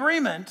to an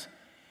agreement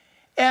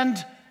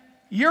and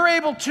you're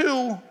able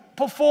to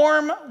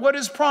perform what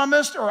is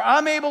promised, or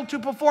I'm able to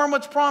perform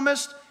what's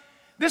promised,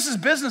 this is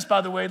business,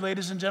 by the way,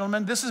 ladies and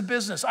gentlemen. This is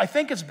business. I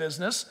think it's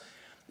business.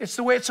 It's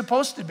the way it's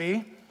supposed to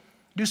be.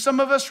 Do some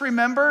of us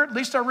remember? At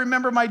least I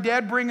remember my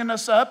dad bringing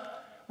us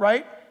up,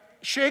 right?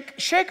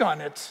 Shake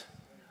on it.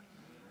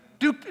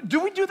 Do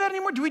we do that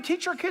anymore? Do we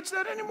teach our kids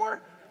that anymore?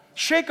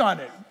 Shake on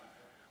it.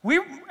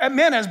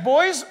 Men, as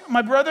boys,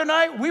 my brother and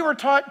I, we were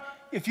taught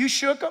if you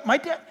shook up, my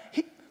dad,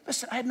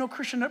 listen, I had no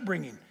Christian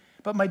upbringing,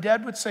 but my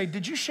dad would say,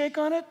 did you shake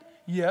on it?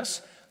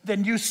 Yes.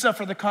 Then you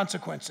suffer the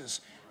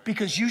consequences.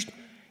 Because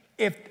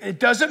if it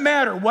doesn't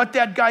matter what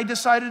that guy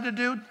decided to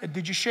do,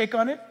 did you shake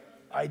on it?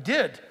 I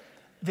did.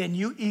 Then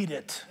you eat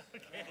it.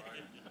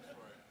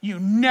 You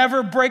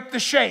never break the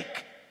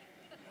shake.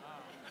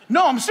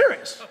 No, I'm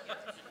serious.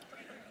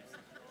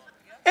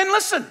 And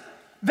listen,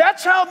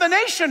 that's how the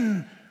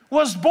nation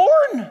was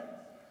born,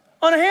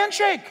 on a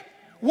handshake,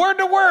 word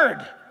to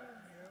word.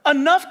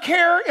 Enough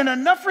care and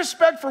enough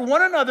respect for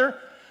one another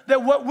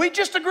that what we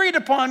just agreed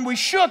upon, we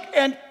shook,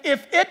 and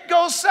if it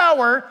goes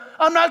sour,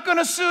 I'm not going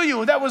to sue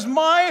you. That was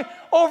my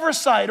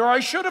oversight, or I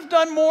should have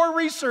done more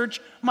research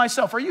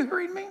myself. Are you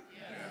hearing me? Yes.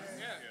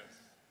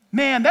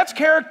 Man, that's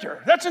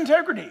character. That's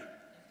integrity.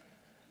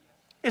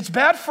 It's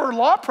bad for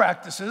law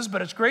practices,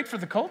 but it's great for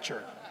the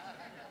culture.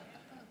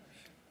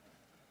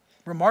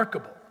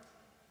 Remarkable.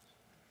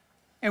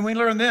 And we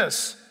learn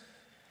this.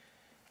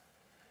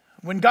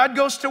 When God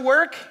goes to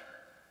work,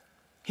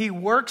 he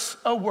works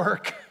a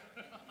work.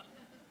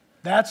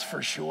 That's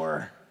for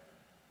sure.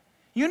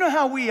 You know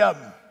how we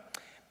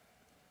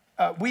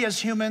as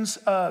humans,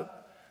 I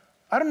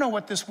don't know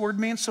what this word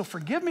means, so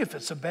forgive me if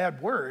it's a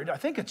bad word. I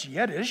think it's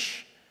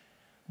Yiddish,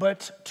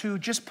 but to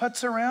just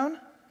putz around,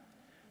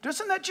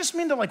 doesn't that just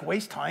mean to like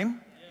waste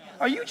time?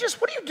 What are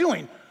you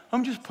doing?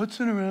 I'm just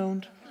putzing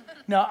around.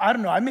 Now, I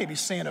don't know, I may be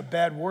saying a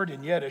bad word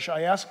in Yiddish.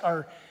 I ask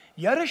our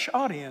Yiddish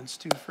audience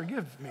to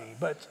forgive me,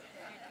 but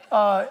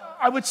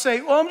I would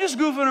say, well, I'm just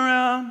goofing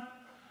around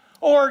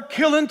or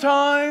killing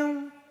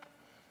time.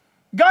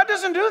 God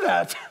doesn't do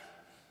that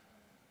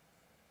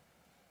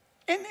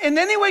in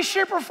any way,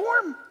 shape, or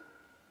form.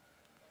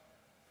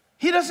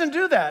 He doesn't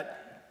do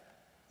that.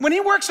 When he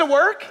works a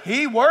work,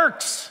 he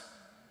works.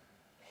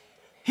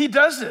 He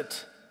does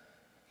it.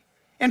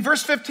 In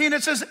verse 15,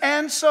 it says,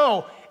 and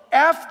so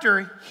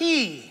after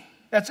he,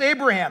 that's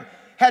Abraham,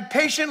 had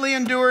patiently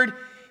endured,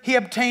 he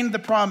obtained the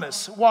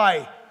promise.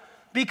 Why?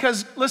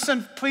 Because,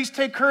 listen, please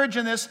take courage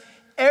in this.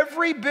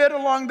 Every bit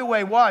along the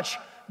way, watch,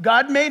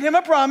 God made him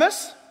a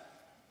promise,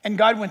 and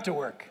God went to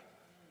work.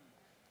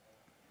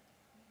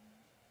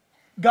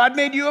 God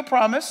made you a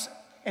promise,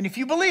 and if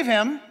you believe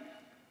him,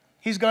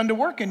 he's gone to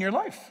work in your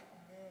life.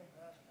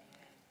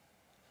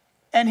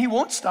 And he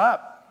won't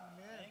stop.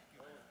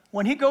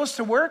 When he goes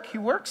to work, he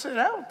works it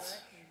out.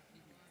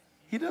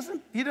 He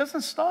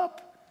doesn't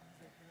stop.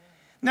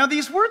 Now,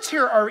 these words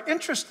here are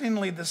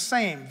interestingly the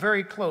same,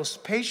 very close,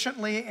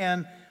 patiently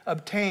and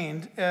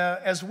obtained,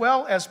 as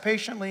well as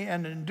patiently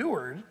and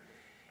endured.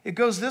 It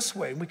goes this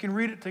way, and we can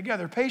read it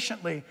together.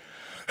 Patiently,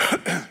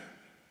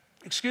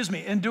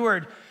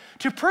 endured,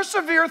 to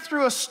persevere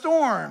through a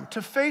storm,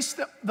 to face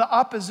the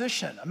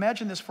opposition.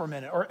 Imagine this for a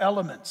minute, or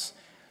elements.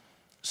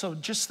 So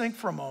just think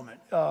for a moment.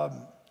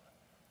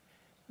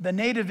 The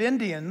native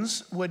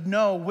Indians would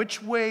know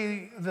which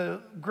way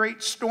the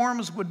great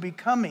storms would be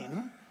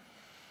coming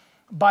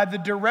by the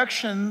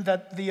direction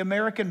that the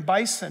American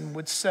bison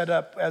would set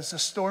up as the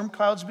storm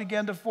clouds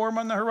began to form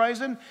on the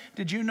horizon.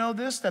 Did you know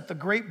this? That the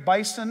great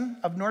bison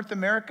of North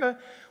America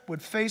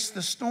would face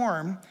the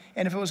storm,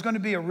 and if it was going to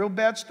be a real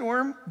bad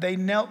storm, they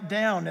knelt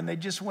down and they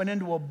just went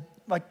into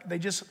they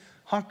just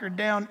hunkered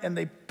down and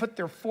they put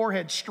their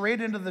forehead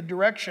straight into the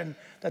direction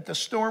that the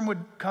storm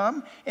would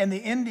come, and the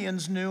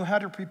Indians knew how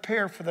to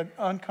prepare for the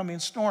oncoming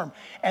storm.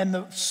 And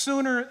the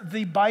sooner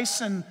the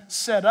bison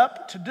set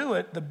up to do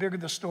it, the bigger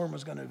the storm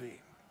was going to be.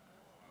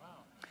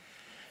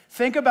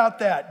 Think about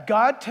that.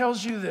 God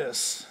tells you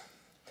this.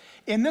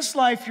 In this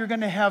life, you're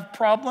going to have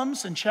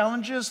problems and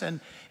challenges, and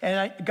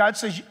God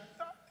says,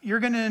 you're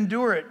going to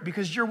endure it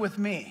because you're with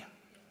me.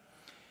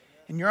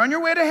 And you're on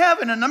your way to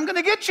heaven, and I'm going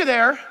to get you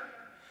there,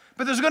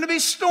 but there's going to be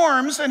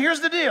storms, and here's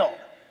the deal.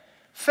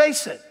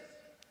 Face it.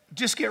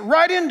 Just get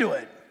right into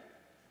it.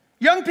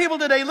 Young people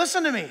today,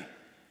 listen to me.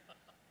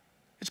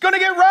 It's going to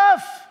get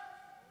rough.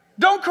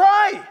 Don't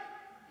cry.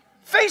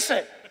 Face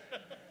it.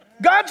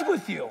 God's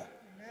with you.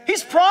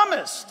 He's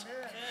promised.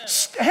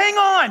 Hang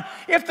on.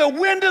 If the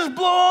wind is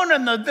blowing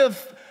and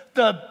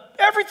the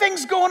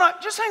everything's going on,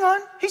 just hang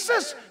on. He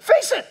says,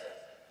 face it.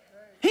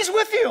 He's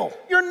with you.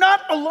 You're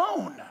not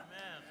alone.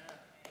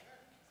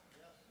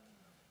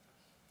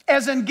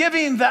 As in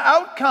giving the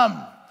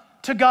outcome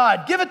to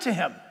God, give it to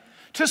him.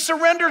 To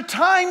surrender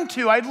time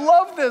to, I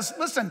love this.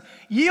 Listen,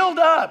 yield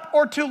up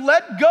or to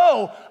let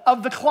go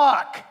of the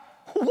clock.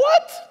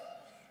 What?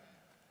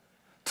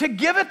 To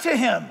give it to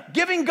him,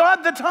 giving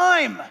God the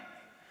time.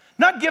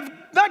 Not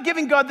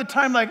giving God the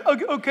time like,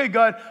 okay,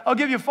 God, I'll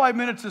give you 5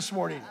 minutes this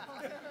morning.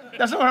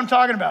 That's not what I'm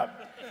talking about.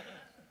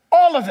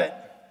 All of it.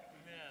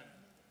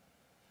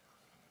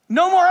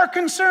 No more our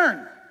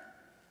concern.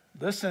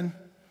 Listen,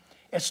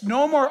 it's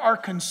no more our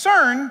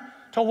concern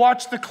to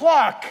watch the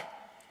clock.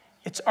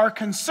 It's our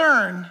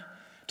concern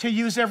to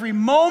use every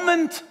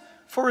moment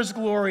for his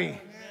glory.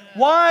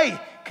 Why?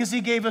 Because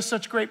he gave us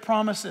such great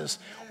promises.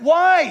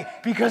 Why?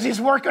 Because he's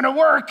working a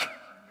work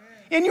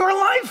in your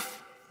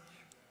life.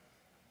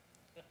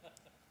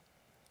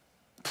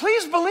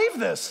 Please believe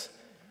this.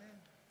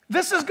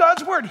 This is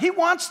God's word. He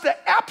wants to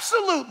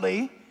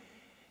absolutely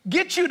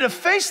get you to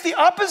face the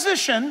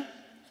opposition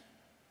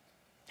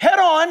head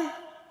on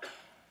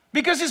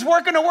because he's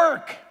working a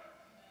work.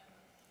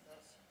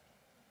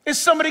 Is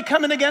somebody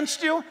coming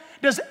against you?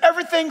 Does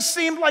everything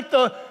seem like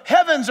the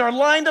heavens are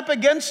lined up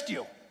against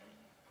you?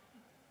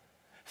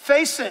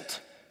 Face it.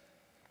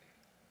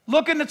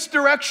 Look in its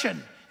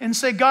direction and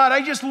say, God,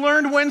 I just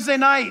learned Wednesday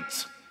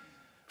night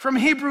from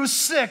Hebrews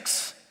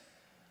 6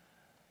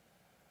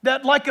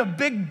 that like a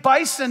big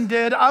bison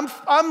did,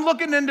 I'm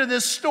looking into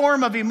this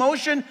storm of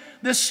emotion,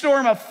 this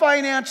storm of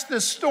finance,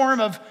 this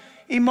storm of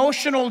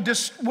emotional,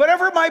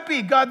 whatever it might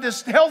be. God,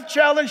 this health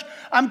challenge,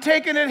 I'm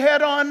taking it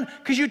head on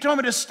because you told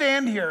me to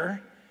stand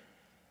here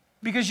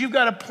because you've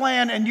got a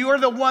plan and you're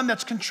the one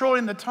that's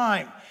controlling the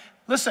time.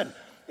 Listen,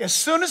 as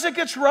soon as it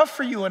gets rough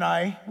for you and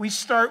I,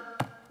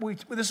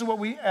 this is what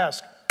we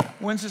ask.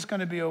 When's this going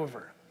to be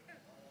over?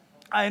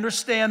 I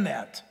understand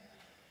that.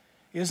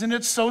 Isn't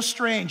it so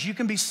strange? You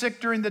can be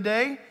sick during the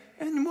day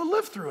and we'll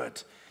live through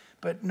it.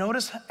 But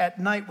notice at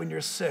night when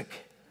you're sick,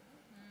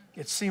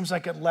 it seems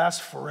like it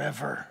lasts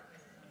forever,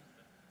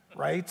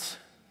 right?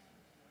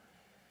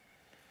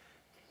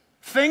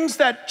 Things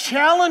that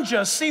challenge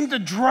us seem to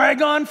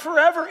drag on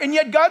forever. And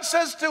yet God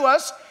says to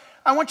us,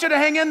 I want you to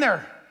hang in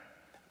there.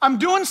 I'm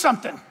doing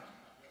something.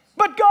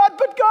 But God,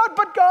 but God,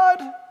 but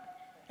God.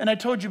 And I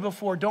told you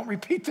before, don't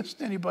repeat this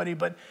to anybody,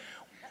 but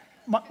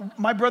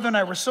my brother and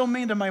I were so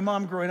mean to my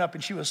mom growing up,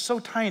 and she was so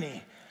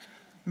tiny.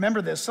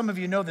 Remember this, some of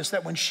you know this,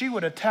 that when she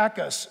would attack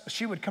us,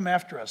 she would come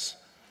after us.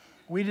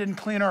 We didn't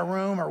clean our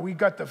room, or we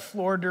got the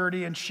floor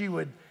dirty, and she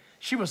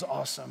was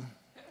awesome.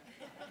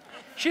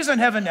 She's in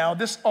heaven now.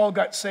 This all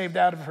got saved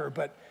out of her,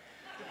 but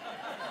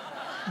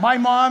my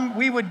mom,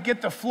 we would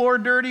get the floor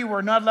dirty.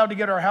 We're not allowed to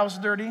get our house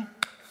dirty.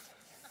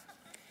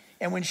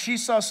 And when she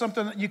saw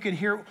something that you could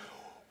hear,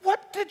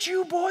 what did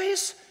you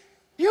boys?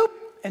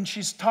 And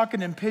she's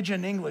talking in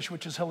pidgin English,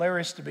 which is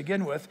hilarious to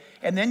begin with.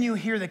 And then you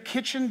hear the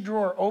kitchen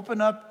drawer open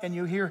up and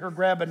you hear her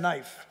grab a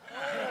knife.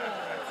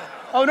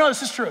 Oh no,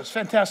 this is true, it's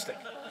fantastic.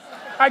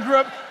 I grew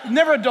up,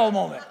 never a dull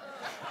moment.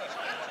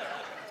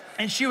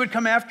 And she would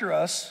come after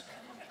us.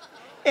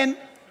 And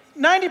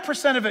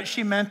 90% of it,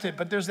 she meant it,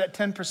 but there's that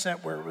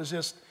 10% where it was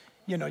just,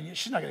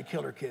 she's not gonna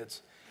kill her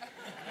kids.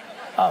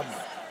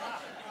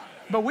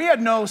 But we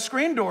had no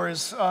screen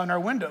doors on our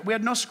window. We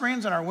had no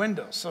screens on our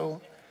windows.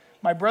 So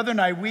my brother and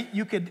I,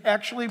 you could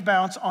actually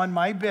bounce on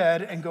my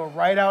bed and go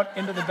right out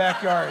into the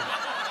backyard.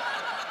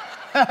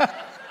 But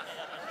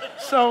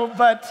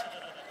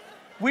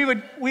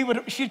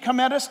she'd come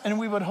at us and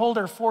we would hold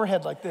her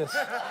forehead like this.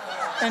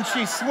 And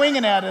she's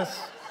swinging at us.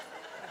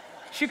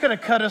 She could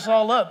have cut us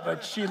all up,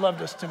 but she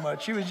loved us too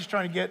much. She was just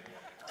trying to get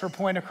her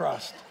point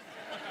across.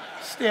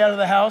 Stay out of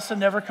the house and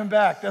never come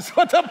back. That's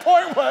what the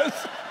point was.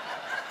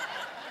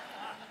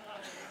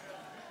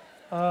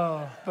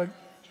 Oh, but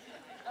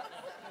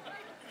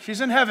she's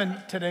in heaven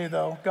today,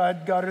 though.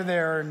 God got her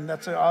there, and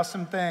that's an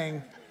awesome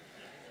thing.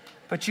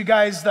 But you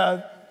guys,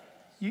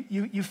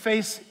 you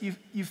face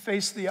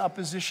the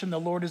opposition. The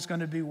Lord is going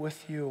to be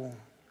with you.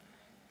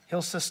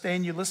 He'll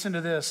sustain you. Listen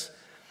to this.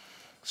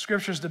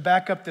 Scriptures to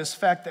back up this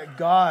fact that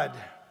God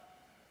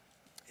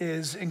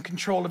is in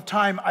control of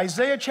time.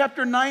 Isaiah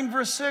chapter 9,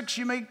 verse 6,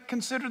 you may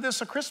consider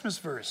this a Christmas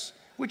verse,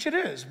 which it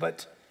is,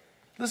 but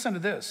listen to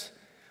this.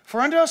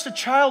 For unto us a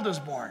child is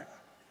born.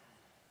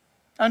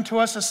 Unto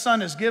us a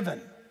son is given.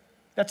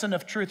 That's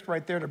enough truth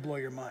right there to blow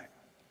your mind.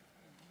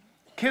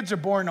 Kids are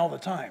born all the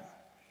time.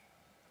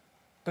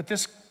 But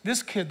this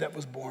kid that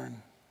was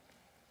born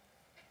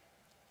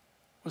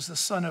was the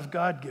Son of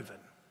God given.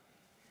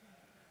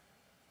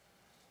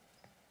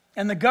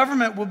 And the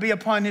government will be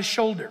upon his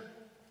shoulder.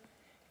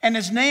 And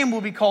his name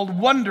will be called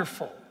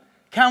Wonderful,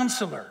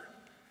 Counselor,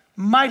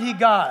 Mighty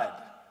God.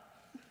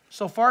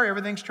 So far,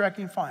 everything's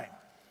tracking fine.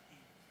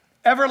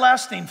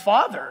 Everlasting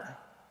Father.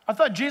 I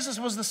thought Jesus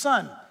was the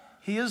Son.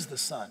 He is the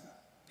Son.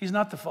 He's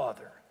not the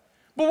Father.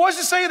 But why does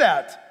it say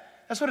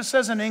that? That's what it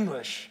says in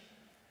English.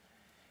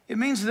 It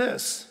means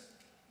this,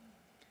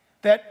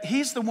 that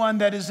he's the one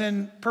that is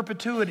in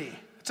perpetuity.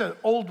 It's an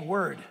old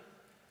word.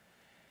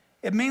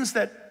 It means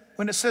that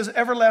when it says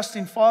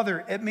everlasting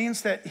Father, it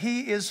means that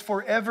he is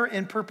forever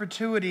in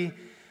perpetuity,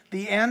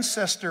 the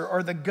ancestor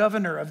or the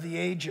governor of the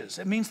ages.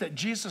 It means that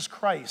Jesus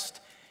Christ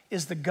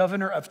is the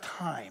governor of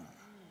time.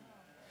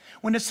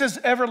 When it says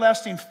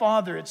everlasting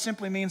Father, it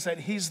simply means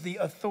that he's the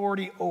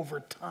authority over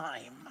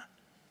time.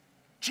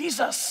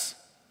 Jesus.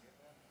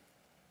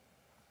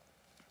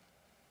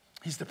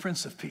 He's the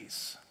Prince of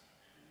Peace.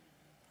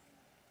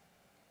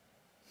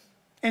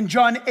 In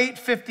John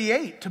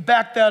 8:58, to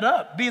back that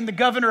up, being the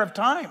governor of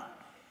time,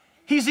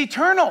 he's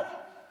eternal.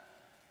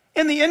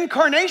 In the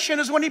incarnation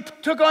is when he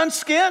took on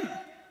skin.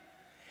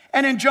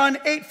 And in John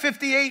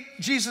 8:58,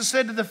 Jesus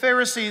said to the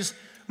Pharisees,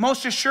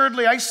 most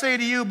assuredly, I say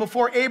to you,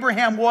 before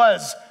Abraham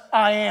was,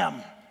 I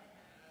am.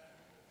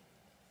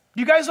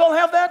 You guys all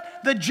have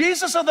that? The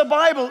Jesus of the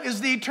Bible is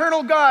the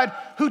eternal God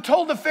who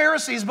told the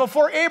Pharisees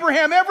before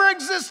Abraham ever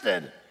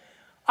existed,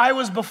 I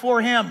was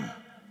before him.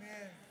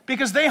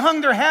 Because they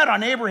hung their hat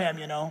on Abraham,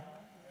 you know.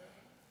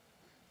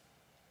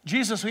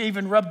 Jesus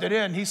even rubbed it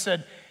in. He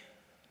said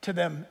to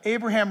them,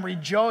 Abraham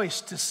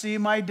rejoiced to see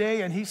my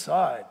day, and he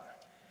saw it.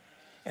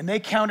 And they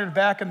countered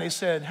back and they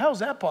said, how's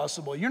that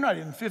possible? You're not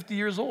even 50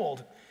 years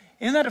old.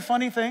 Isn't that a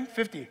funny thing?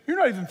 50. You're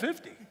not even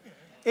 50.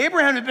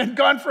 Abraham had been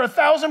gone for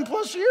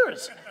 1,000+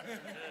 years.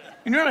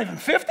 And you're not even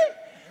 50?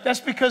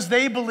 That's because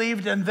they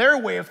believed in their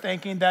way of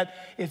thinking that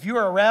if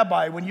you're a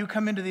rabbi, when you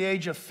come into the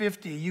age of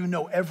 50, you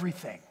know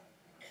everything.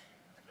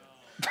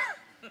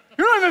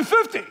 You're not even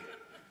 50.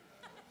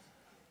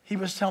 He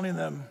was telling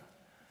them,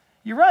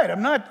 you're right,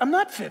 I'm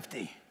not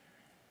 50.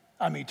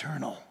 I'm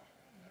eternal.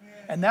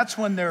 And that's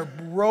when their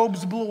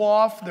robes blew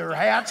off, their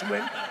hats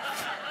went,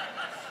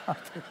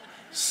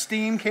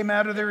 steam came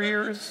out of their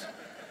ears.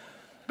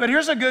 But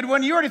here's a good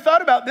one. You already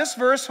thought about this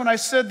verse when I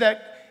said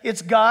that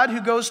it's God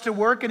who goes to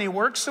work and he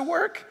works the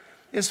work.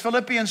 Is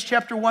Philippians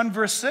chapter 1,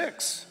 verse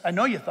 6. I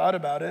know you thought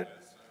about it.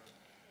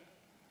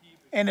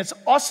 And it's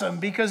awesome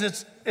because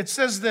it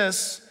says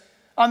this.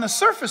 On the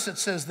surface, it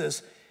says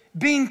this,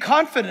 being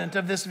confident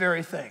of this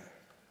very thing.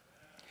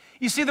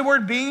 You see the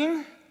word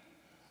being?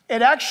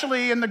 It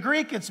actually, in the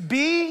Greek, it's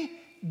being.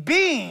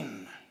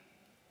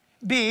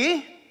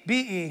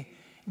 B-E,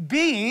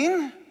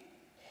 being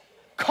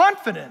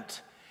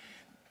confident.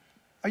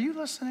 Are you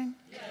listening?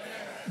 Yes.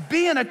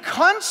 Be in a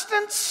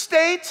constant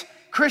state,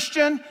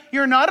 Christian.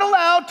 You're not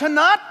allowed to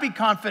not be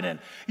confident.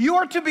 You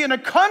are to be in a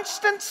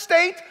constant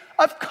state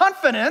of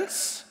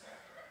confidence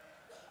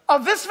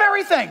of this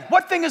very thing.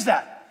 What thing is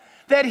that?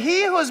 That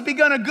he who has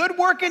begun a good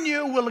work in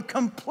you will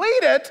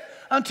complete it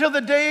until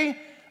the day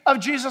of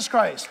Jesus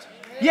Christ.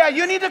 Yeah,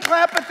 you need to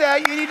clap at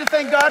that. You need to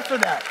thank God for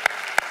that.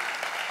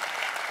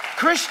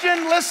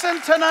 Christian, listen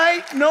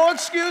tonight, no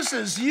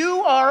excuses.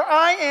 You are,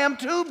 I am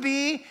to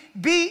be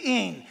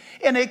being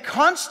in a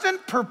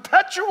constant,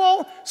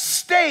 perpetual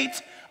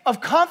state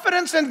of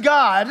confidence in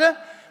God.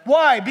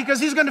 Why? Because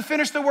he's going to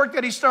finish the work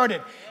that he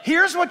started.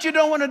 Here's what you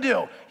don't want to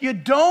do. You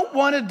don't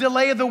want to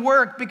delay the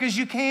work because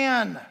you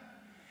can.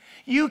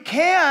 You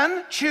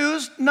can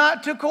choose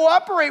not to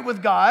cooperate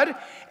with God,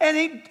 and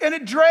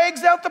it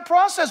drags out the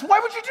process. Why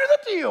would you do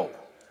that to you?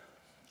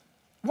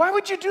 Why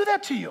would you do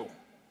that to you?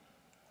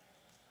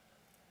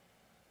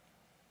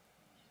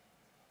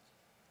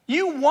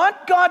 You want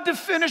God to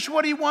finish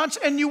what he wants,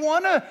 and you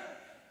want to,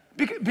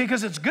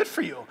 because it's good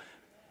for you.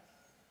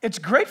 It's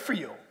great for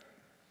you.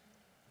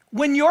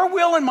 When your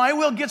will and my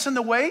will gets in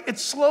the way, it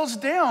slows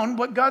down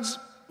what God's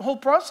whole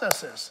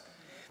process is.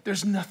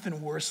 There's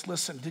nothing worse.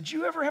 Listen, did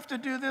you ever have to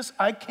do this?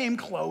 I came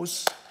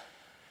close.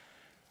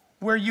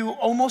 Where you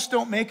almost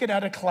don't make it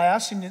out of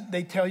class, and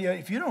they tell you,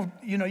 if you don't,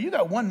 you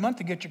got 1 month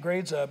to get your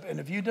grades up, and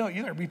if you don't,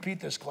 you got to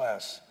repeat this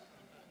class.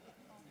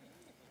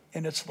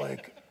 And it's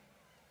like,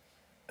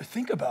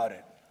 think about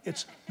it.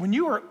 It's when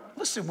you're in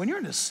the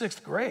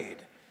 6th grade,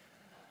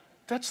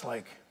 that's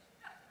like,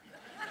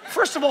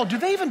 first of all, do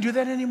they even do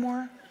that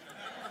anymore?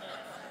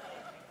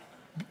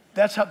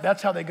 That's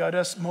how they got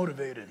us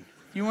motivated.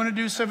 You want to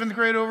do 7th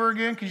grade over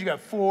again? Because you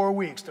got 4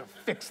 weeks to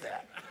fix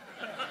that.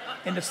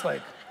 And it's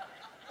like,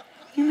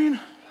 you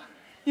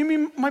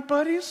mean my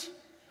buddies?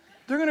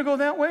 They're going to go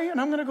that way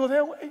and I'm going to go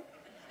that way?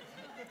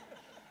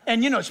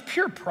 And it's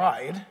pure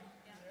pride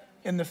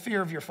in the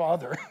fear of your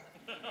father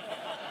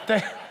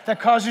that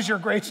causes your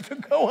grades to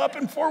go up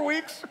in 4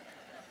 weeks.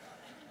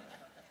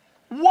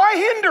 Why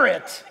hinder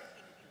it?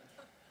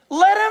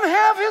 Let him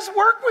have his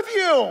work with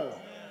you.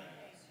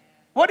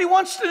 What he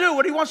wants to do,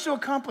 what he wants to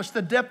accomplish,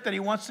 the depth that he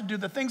wants to do,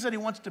 the things that he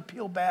wants to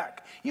peel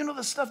back.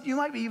 The stuff, you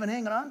might be even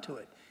hanging on to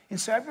it. And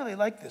say, I really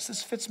like this.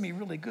 This fits me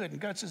really good. And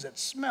God says, it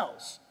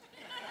smells.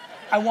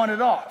 I want it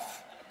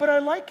off, but I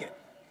like it.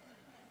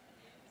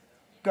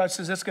 God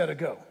says, that's got to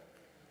go.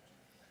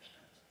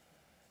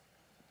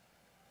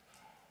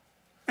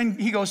 And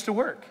he goes to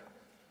work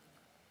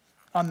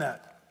on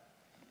that.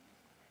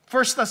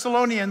 1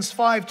 Thessalonians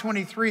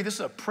 5:23, this is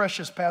a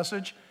precious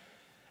passage.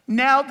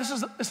 Now,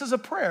 this is a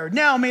prayer.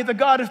 Now may the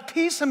God of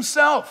peace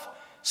himself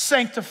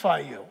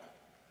sanctify you.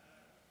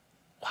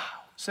 Wow,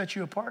 set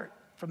you apart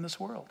from this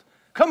world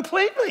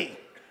completely.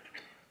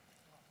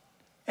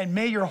 And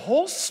may your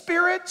whole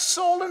spirit,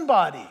 soul, and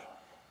body.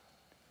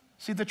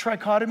 See the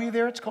trichotomy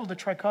there? It's called the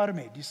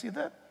trichotomy. Do you see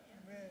that?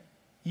 Amen.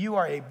 You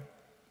are a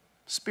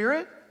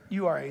spirit,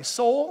 you are a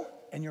soul,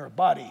 and you're a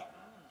body.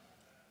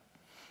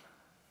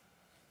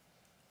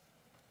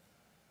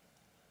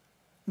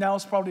 Now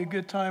is probably a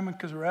good time,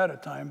 because we're out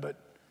of time, but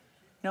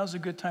now's a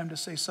good time to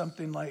say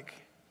something like,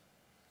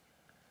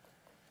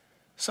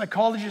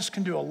 psychologists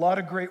can do a lot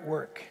of great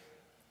work,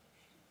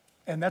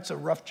 and that's a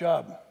rough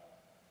job,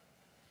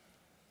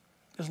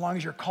 as long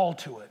as you're called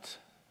to it.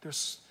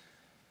 There's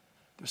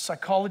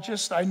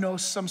psychologists. I know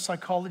some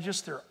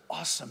psychologists, they're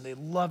awesome. They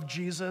love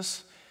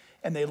Jesus,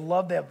 and they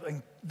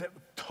have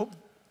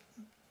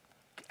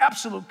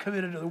absolute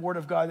committed to the Word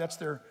of God. That's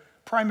their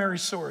primary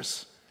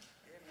source,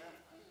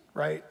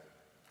 right?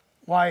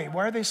 Why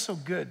are they so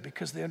good?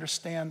 Because they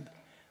understand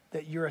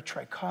that you're a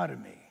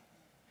trichotomy.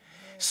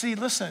 See,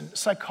 listen,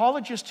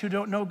 psychologists who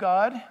don't know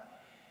God,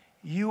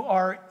 you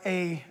are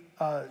a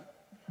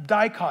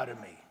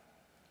dichotomy.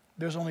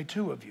 There's only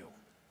two of you.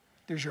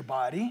 There's your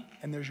body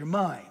and there's your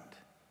mind.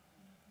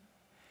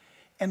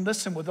 And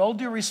listen, with all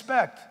due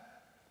respect,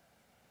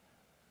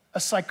 a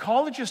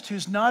psychologist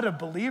who's not a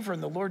believer in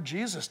the Lord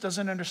Jesus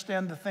doesn't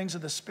understand the things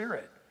of the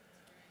Spirit.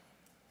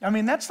 I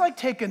mean, that's like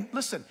taking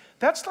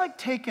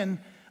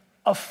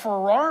a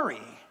Ferrari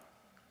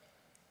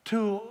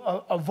to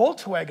a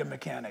Volkswagen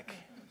mechanic.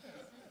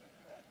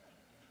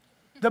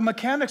 The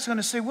mechanic's going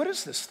to say, what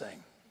is this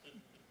thing?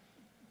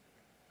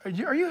 Are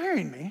you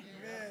hearing me?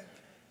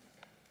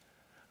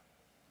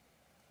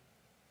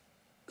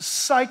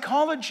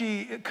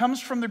 Psychology, it comes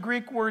from the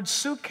Greek word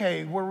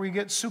psyche, where we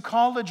get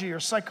psychology or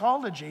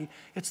psychology.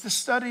 It's the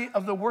study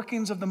of the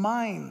workings of the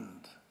mind.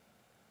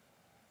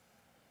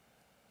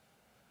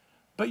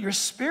 But your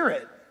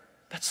spirit,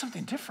 that's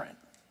something different.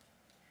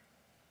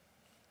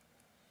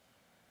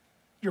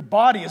 Your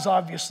body is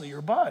obviously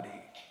your body.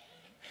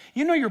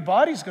 You know your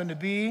body's going to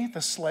be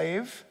the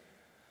slave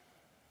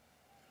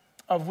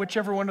of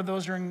whichever one of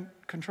those are in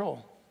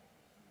control.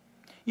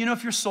 You know,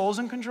 if your soul's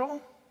in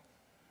control,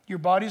 your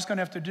body's going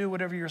to have to do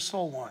whatever your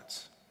soul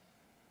wants.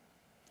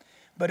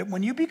 But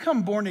when you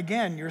become born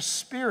again, your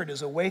spirit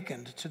is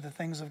awakened to the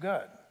things of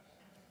God.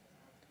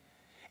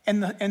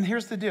 And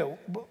here's the deal.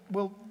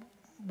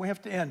 We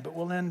have to end, but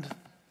we'll end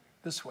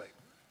this way.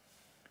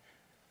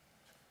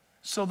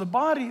 So the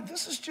body,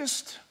 this is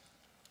just,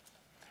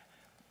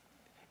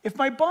 if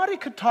my body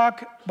could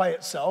talk by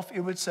itself, it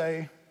would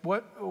say,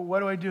 what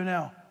do I do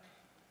now?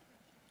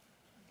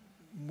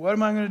 What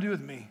am I going to do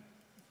with me?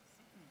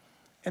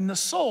 And the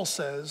soul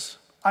says,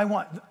 I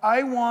want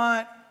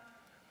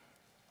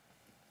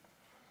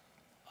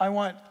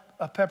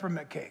a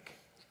peppermint cake.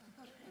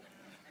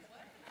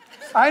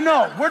 I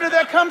know. Where did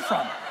that come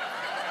from?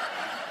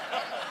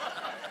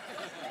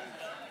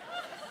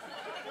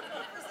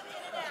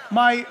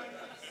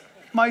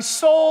 My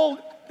soul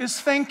is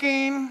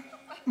thinking,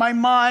 my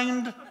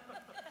mind,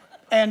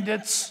 and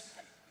it's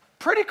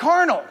pretty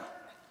carnal.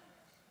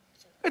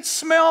 It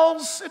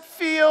smells, it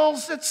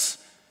feels, it's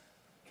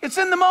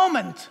in the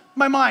moment,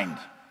 my mind.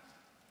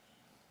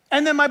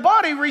 And then my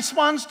body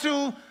responds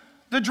to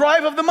the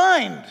drive of the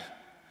mind.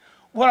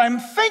 What I'm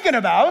thinking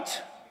about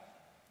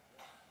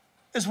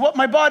is what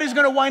my body's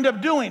going to wind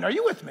up doing. Are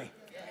you with me?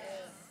 Yes.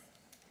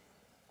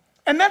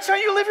 And that's how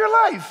you live your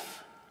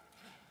life.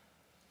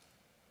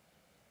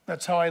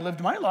 That's how I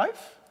lived my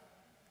life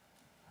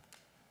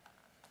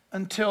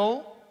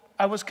until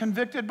I was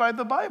convicted by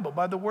the Bible,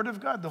 by the Word of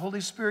God. The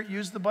Holy Spirit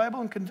used the Bible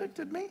and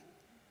convicted me.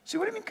 See,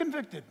 what do you mean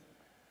convicted?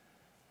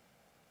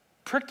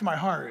 Pricked my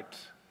heart.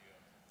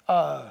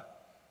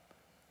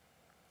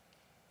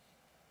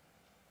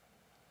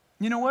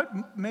 You know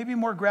what? Maybe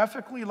more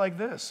graphically like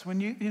this. When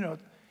you know,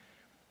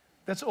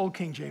 that's old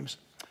King James.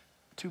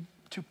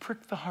 To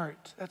prick the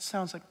heart. That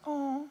sounds like,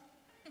 oh.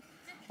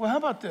 Well, how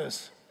about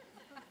this?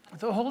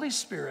 The Holy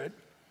Spirit,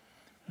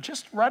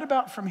 just right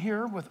about from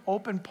here with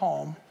open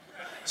palm,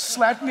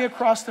 slapped me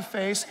across the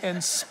face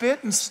and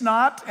spit and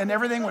snot and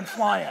everything went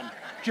flying.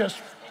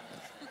 Just.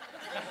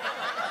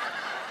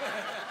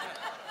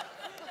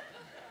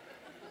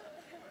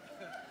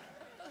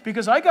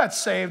 Because I got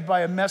saved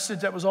by a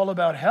message that was all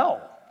about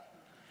hell.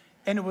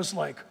 And it was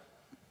like,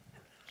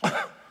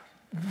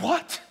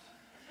 what?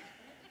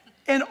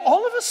 And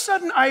all of a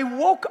sudden I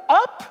woke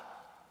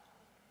up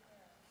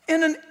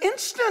in an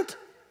instant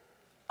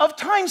of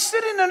time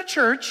sitting in a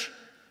church,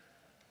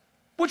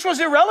 which was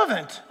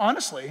irrelevant,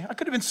 honestly. I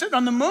could have been sitting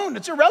on the moon.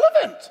 It's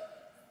irrelevant.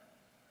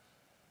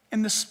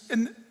 And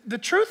the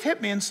truth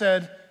hit me and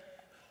said,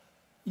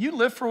 you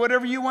live for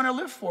whatever you want to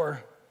live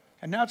for.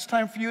 And now it's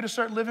time for you to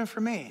start living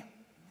for me.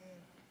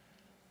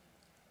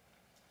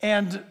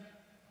 And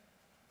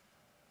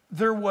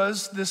there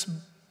was this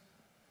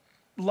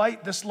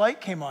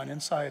light came on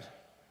inside.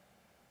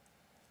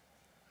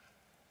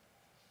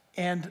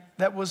 And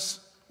that was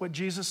what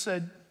Jesus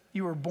said,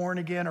 you were born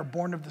again or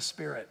born of the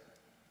Spirit.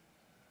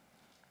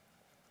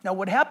 Now,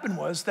 what happened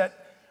was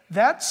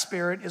that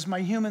spirit is my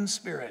human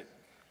spirit.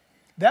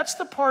 That's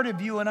the part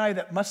of you and I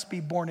that must be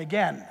born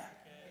again.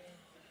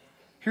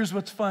 Here's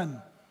what's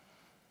fun.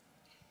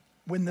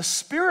 When the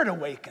Spirit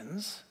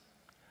awakens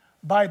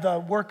by the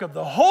work of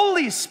the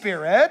Holy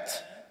Spirit,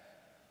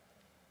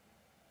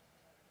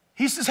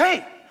 he says,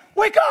 hey,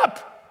 wake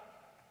up.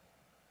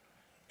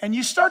 And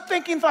you start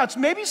thinking thoughts.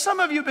 Maybe some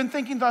of you have been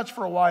thinking thoughts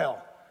for a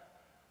while.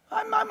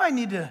 I might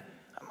need to,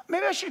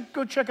 maybe I should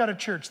go check out a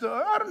church.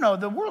 I don't know,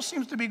 the world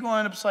seems to be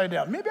going upside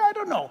down. Maybe, I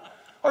don't know.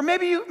 Or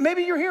maybe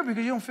you're here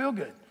because you don't feel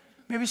good.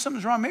 Maybe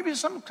something's wrong. Maybe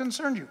something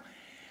concerns you.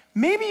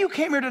 Maybe you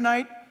came here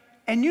tonight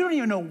and you don't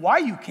even know why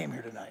you came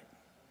here tonight.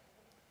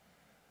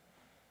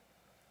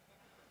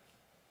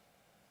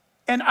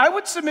 And I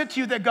would submit to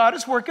you that God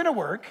is working a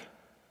work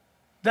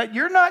that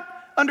you're not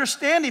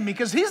understanding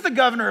because he's the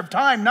governor of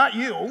time, not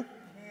you.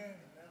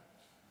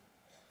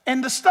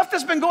 And the stuff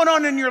that's been going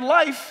on in your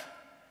life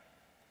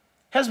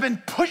has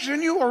been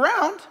pushing you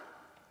around.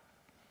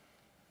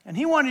 And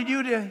he wanted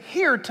you to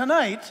hear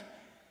tonight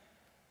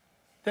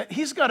that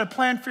he's got a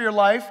plan for your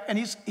life, and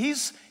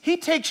he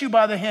takes you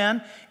by the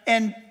hand,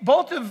 and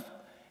both of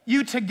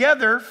you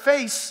together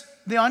face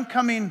the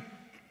oncoming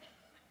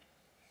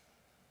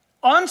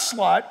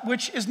onslaught,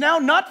 which is now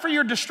not for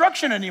your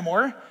destruction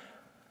anymore,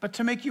 but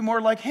to make you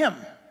more like him.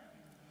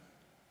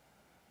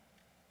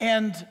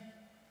 And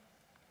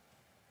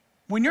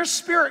when your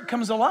spirit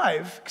comes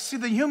alive, see,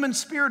 the human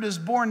spirit is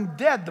born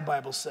dead, the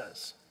Bible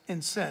says,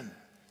 in sin.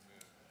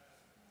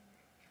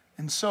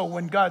 And so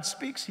when God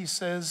speaks, he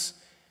says,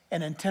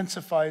 and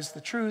intensifies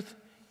the truth,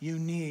 you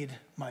need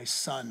my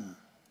son.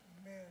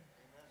 Amen.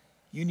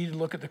 You need to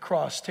look at the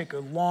cross. Take a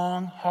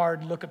long,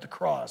 hard look at the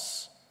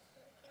cross.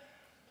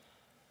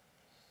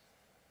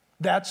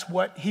 That's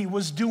what he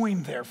was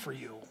doing there for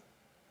you.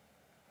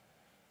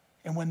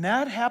 And when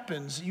that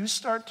happens, you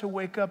start to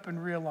wake up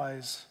and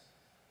realize,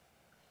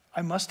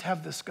 I must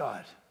have this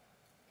God.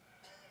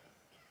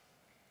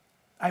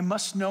 I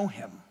must know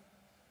him.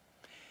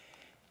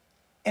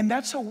 And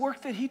that's a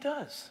work that he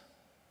does.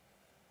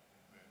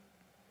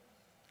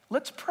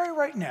 Let's pray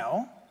right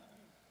now.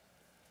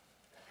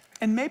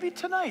 And maybe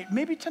tonight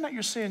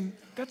you're saying,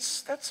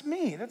 that's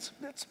me,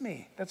 that's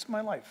me, that's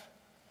my life.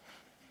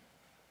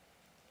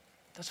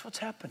 That's what's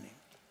happening.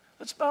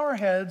 Let's bow our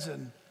heads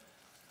and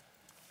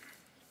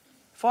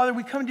Father,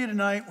 we come to you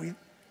tonight.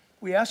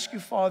 We ask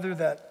you, Father,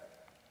 that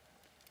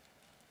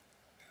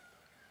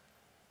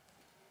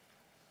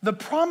the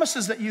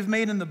promises that you've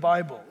made in the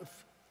Bible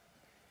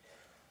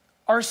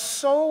are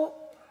so,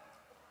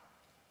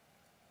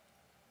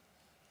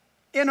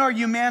 in our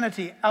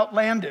humanity,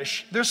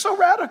 outlandish. They're so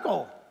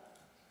radical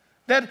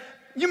that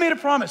you made a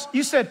promise.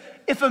 You said,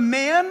 if a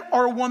man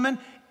or a woman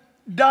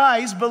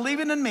dies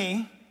believing in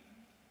me,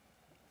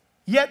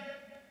 yet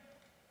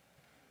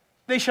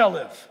they shall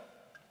live.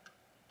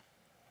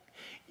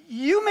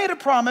 You made a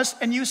promise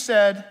and you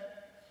said,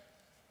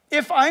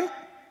 if I'm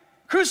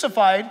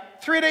crucified,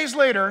 3 days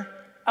later,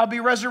 I'll be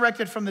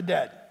resurrected from the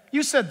dead.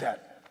 You said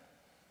that.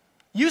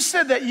 You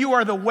said that you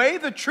are the way,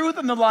 the truth,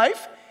 and the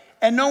life,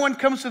 and no one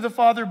comes to the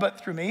Father but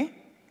through me.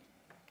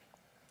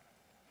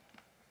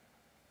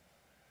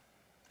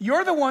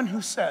 You're the one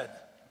who said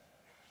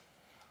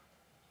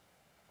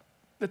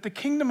that the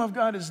kingdom of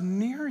God is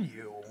near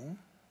you.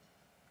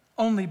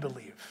 Only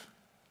believe.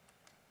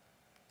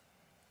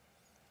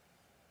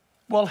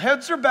 While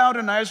heads are bowed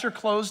and eyes are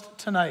closed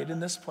tonight in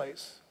this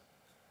place,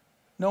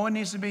 no one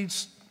needs to be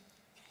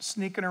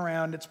sneaking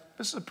around.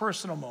 This is a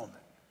personal moment.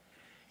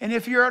 And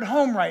if you're at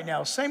home right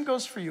now, same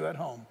goes for you at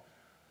home.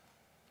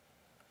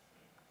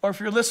 Or if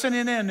you're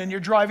listening in and you're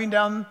driving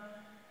down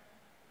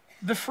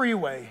the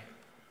freeway,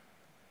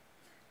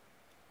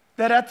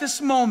 that at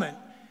this moment,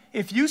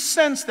 if you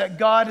sense that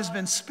God has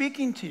been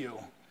speaking to you,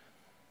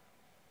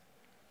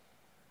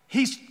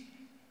 he's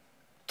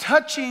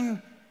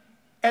touching,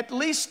 at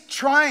least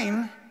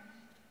trying,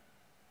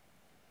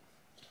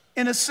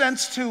 in a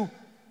sense, to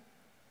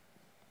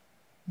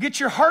get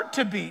your heart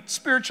to beat,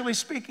 spiritually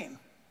speaking.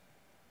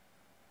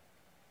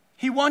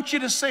 He wants you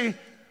to say,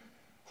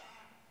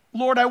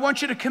 Lord, I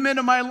want you to come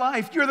into my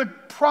life. You're the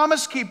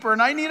promise keeper,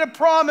 and I need a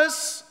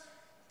promise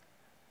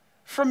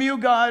from you,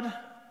 God.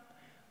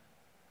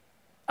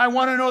 I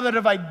want to know that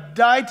if I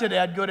died today,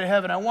 I'd go to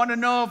heaven. I want to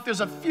know if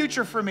there's a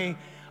future for me.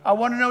 I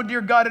want to know,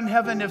 dear God in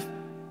heaven, if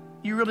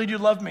you really do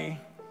love me.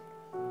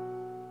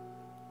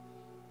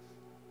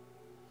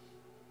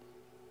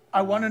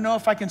 I want to know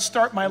if I can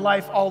start my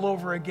life all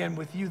over again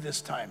with you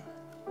this time.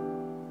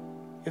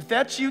 If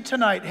that's you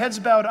tonight, heads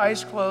bowed,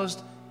 eyes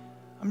closed,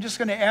 I'm just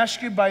going to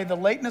ask you by the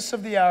lateness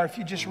of the hour, if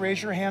you just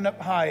raise your hand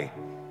up high,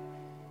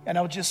 and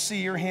I'll just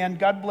see your hand.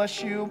 God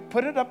bless you.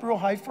 Put it up real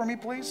high for me,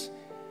 please.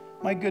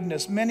 My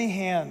goodness, many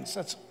hands.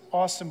 That's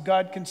awesome.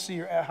 God can see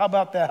your, how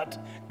about that?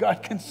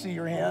 God can see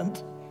your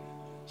hand.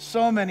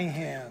 So many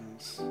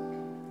hands.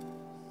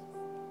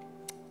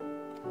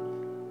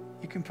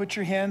 You can put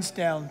your hands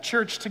down.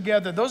 Church,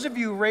 together. Those of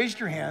you who raised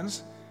your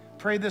hands,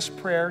 pray this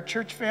prayer.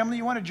 Church family,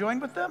 you want to join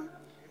with them?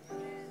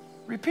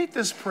 Repeat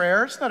this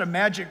prayer. It's not a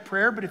magic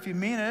prayer, but if you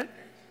mean it,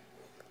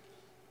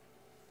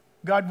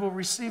 God will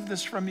receive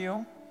this from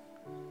you.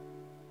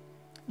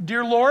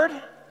 Dear Lord,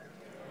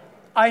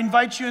 I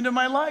invite you into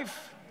my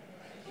life.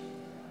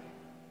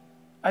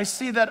 I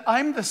see that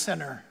I'm the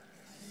sinner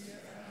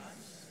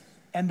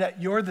and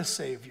that you're the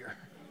Savior.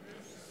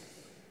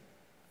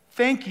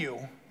 Thank you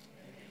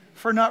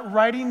for not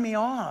writing me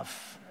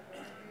off,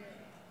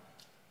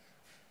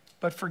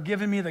 but for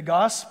giving me the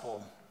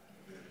gospel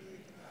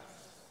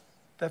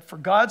that for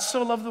God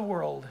so loved the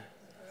world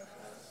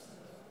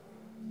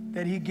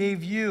that he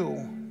gave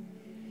you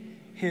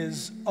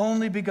his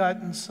only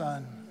begotten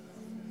Son,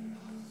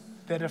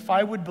 that if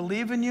I would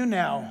believe in you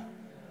now,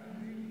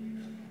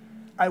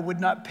 I would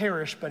not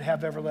perish but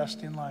have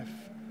everlasting life.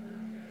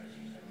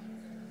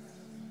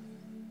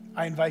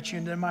 I invite you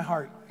into my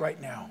heart right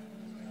now.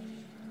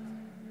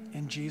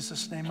 In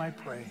Jesus' name I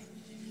pray.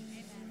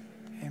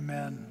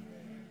 Amen.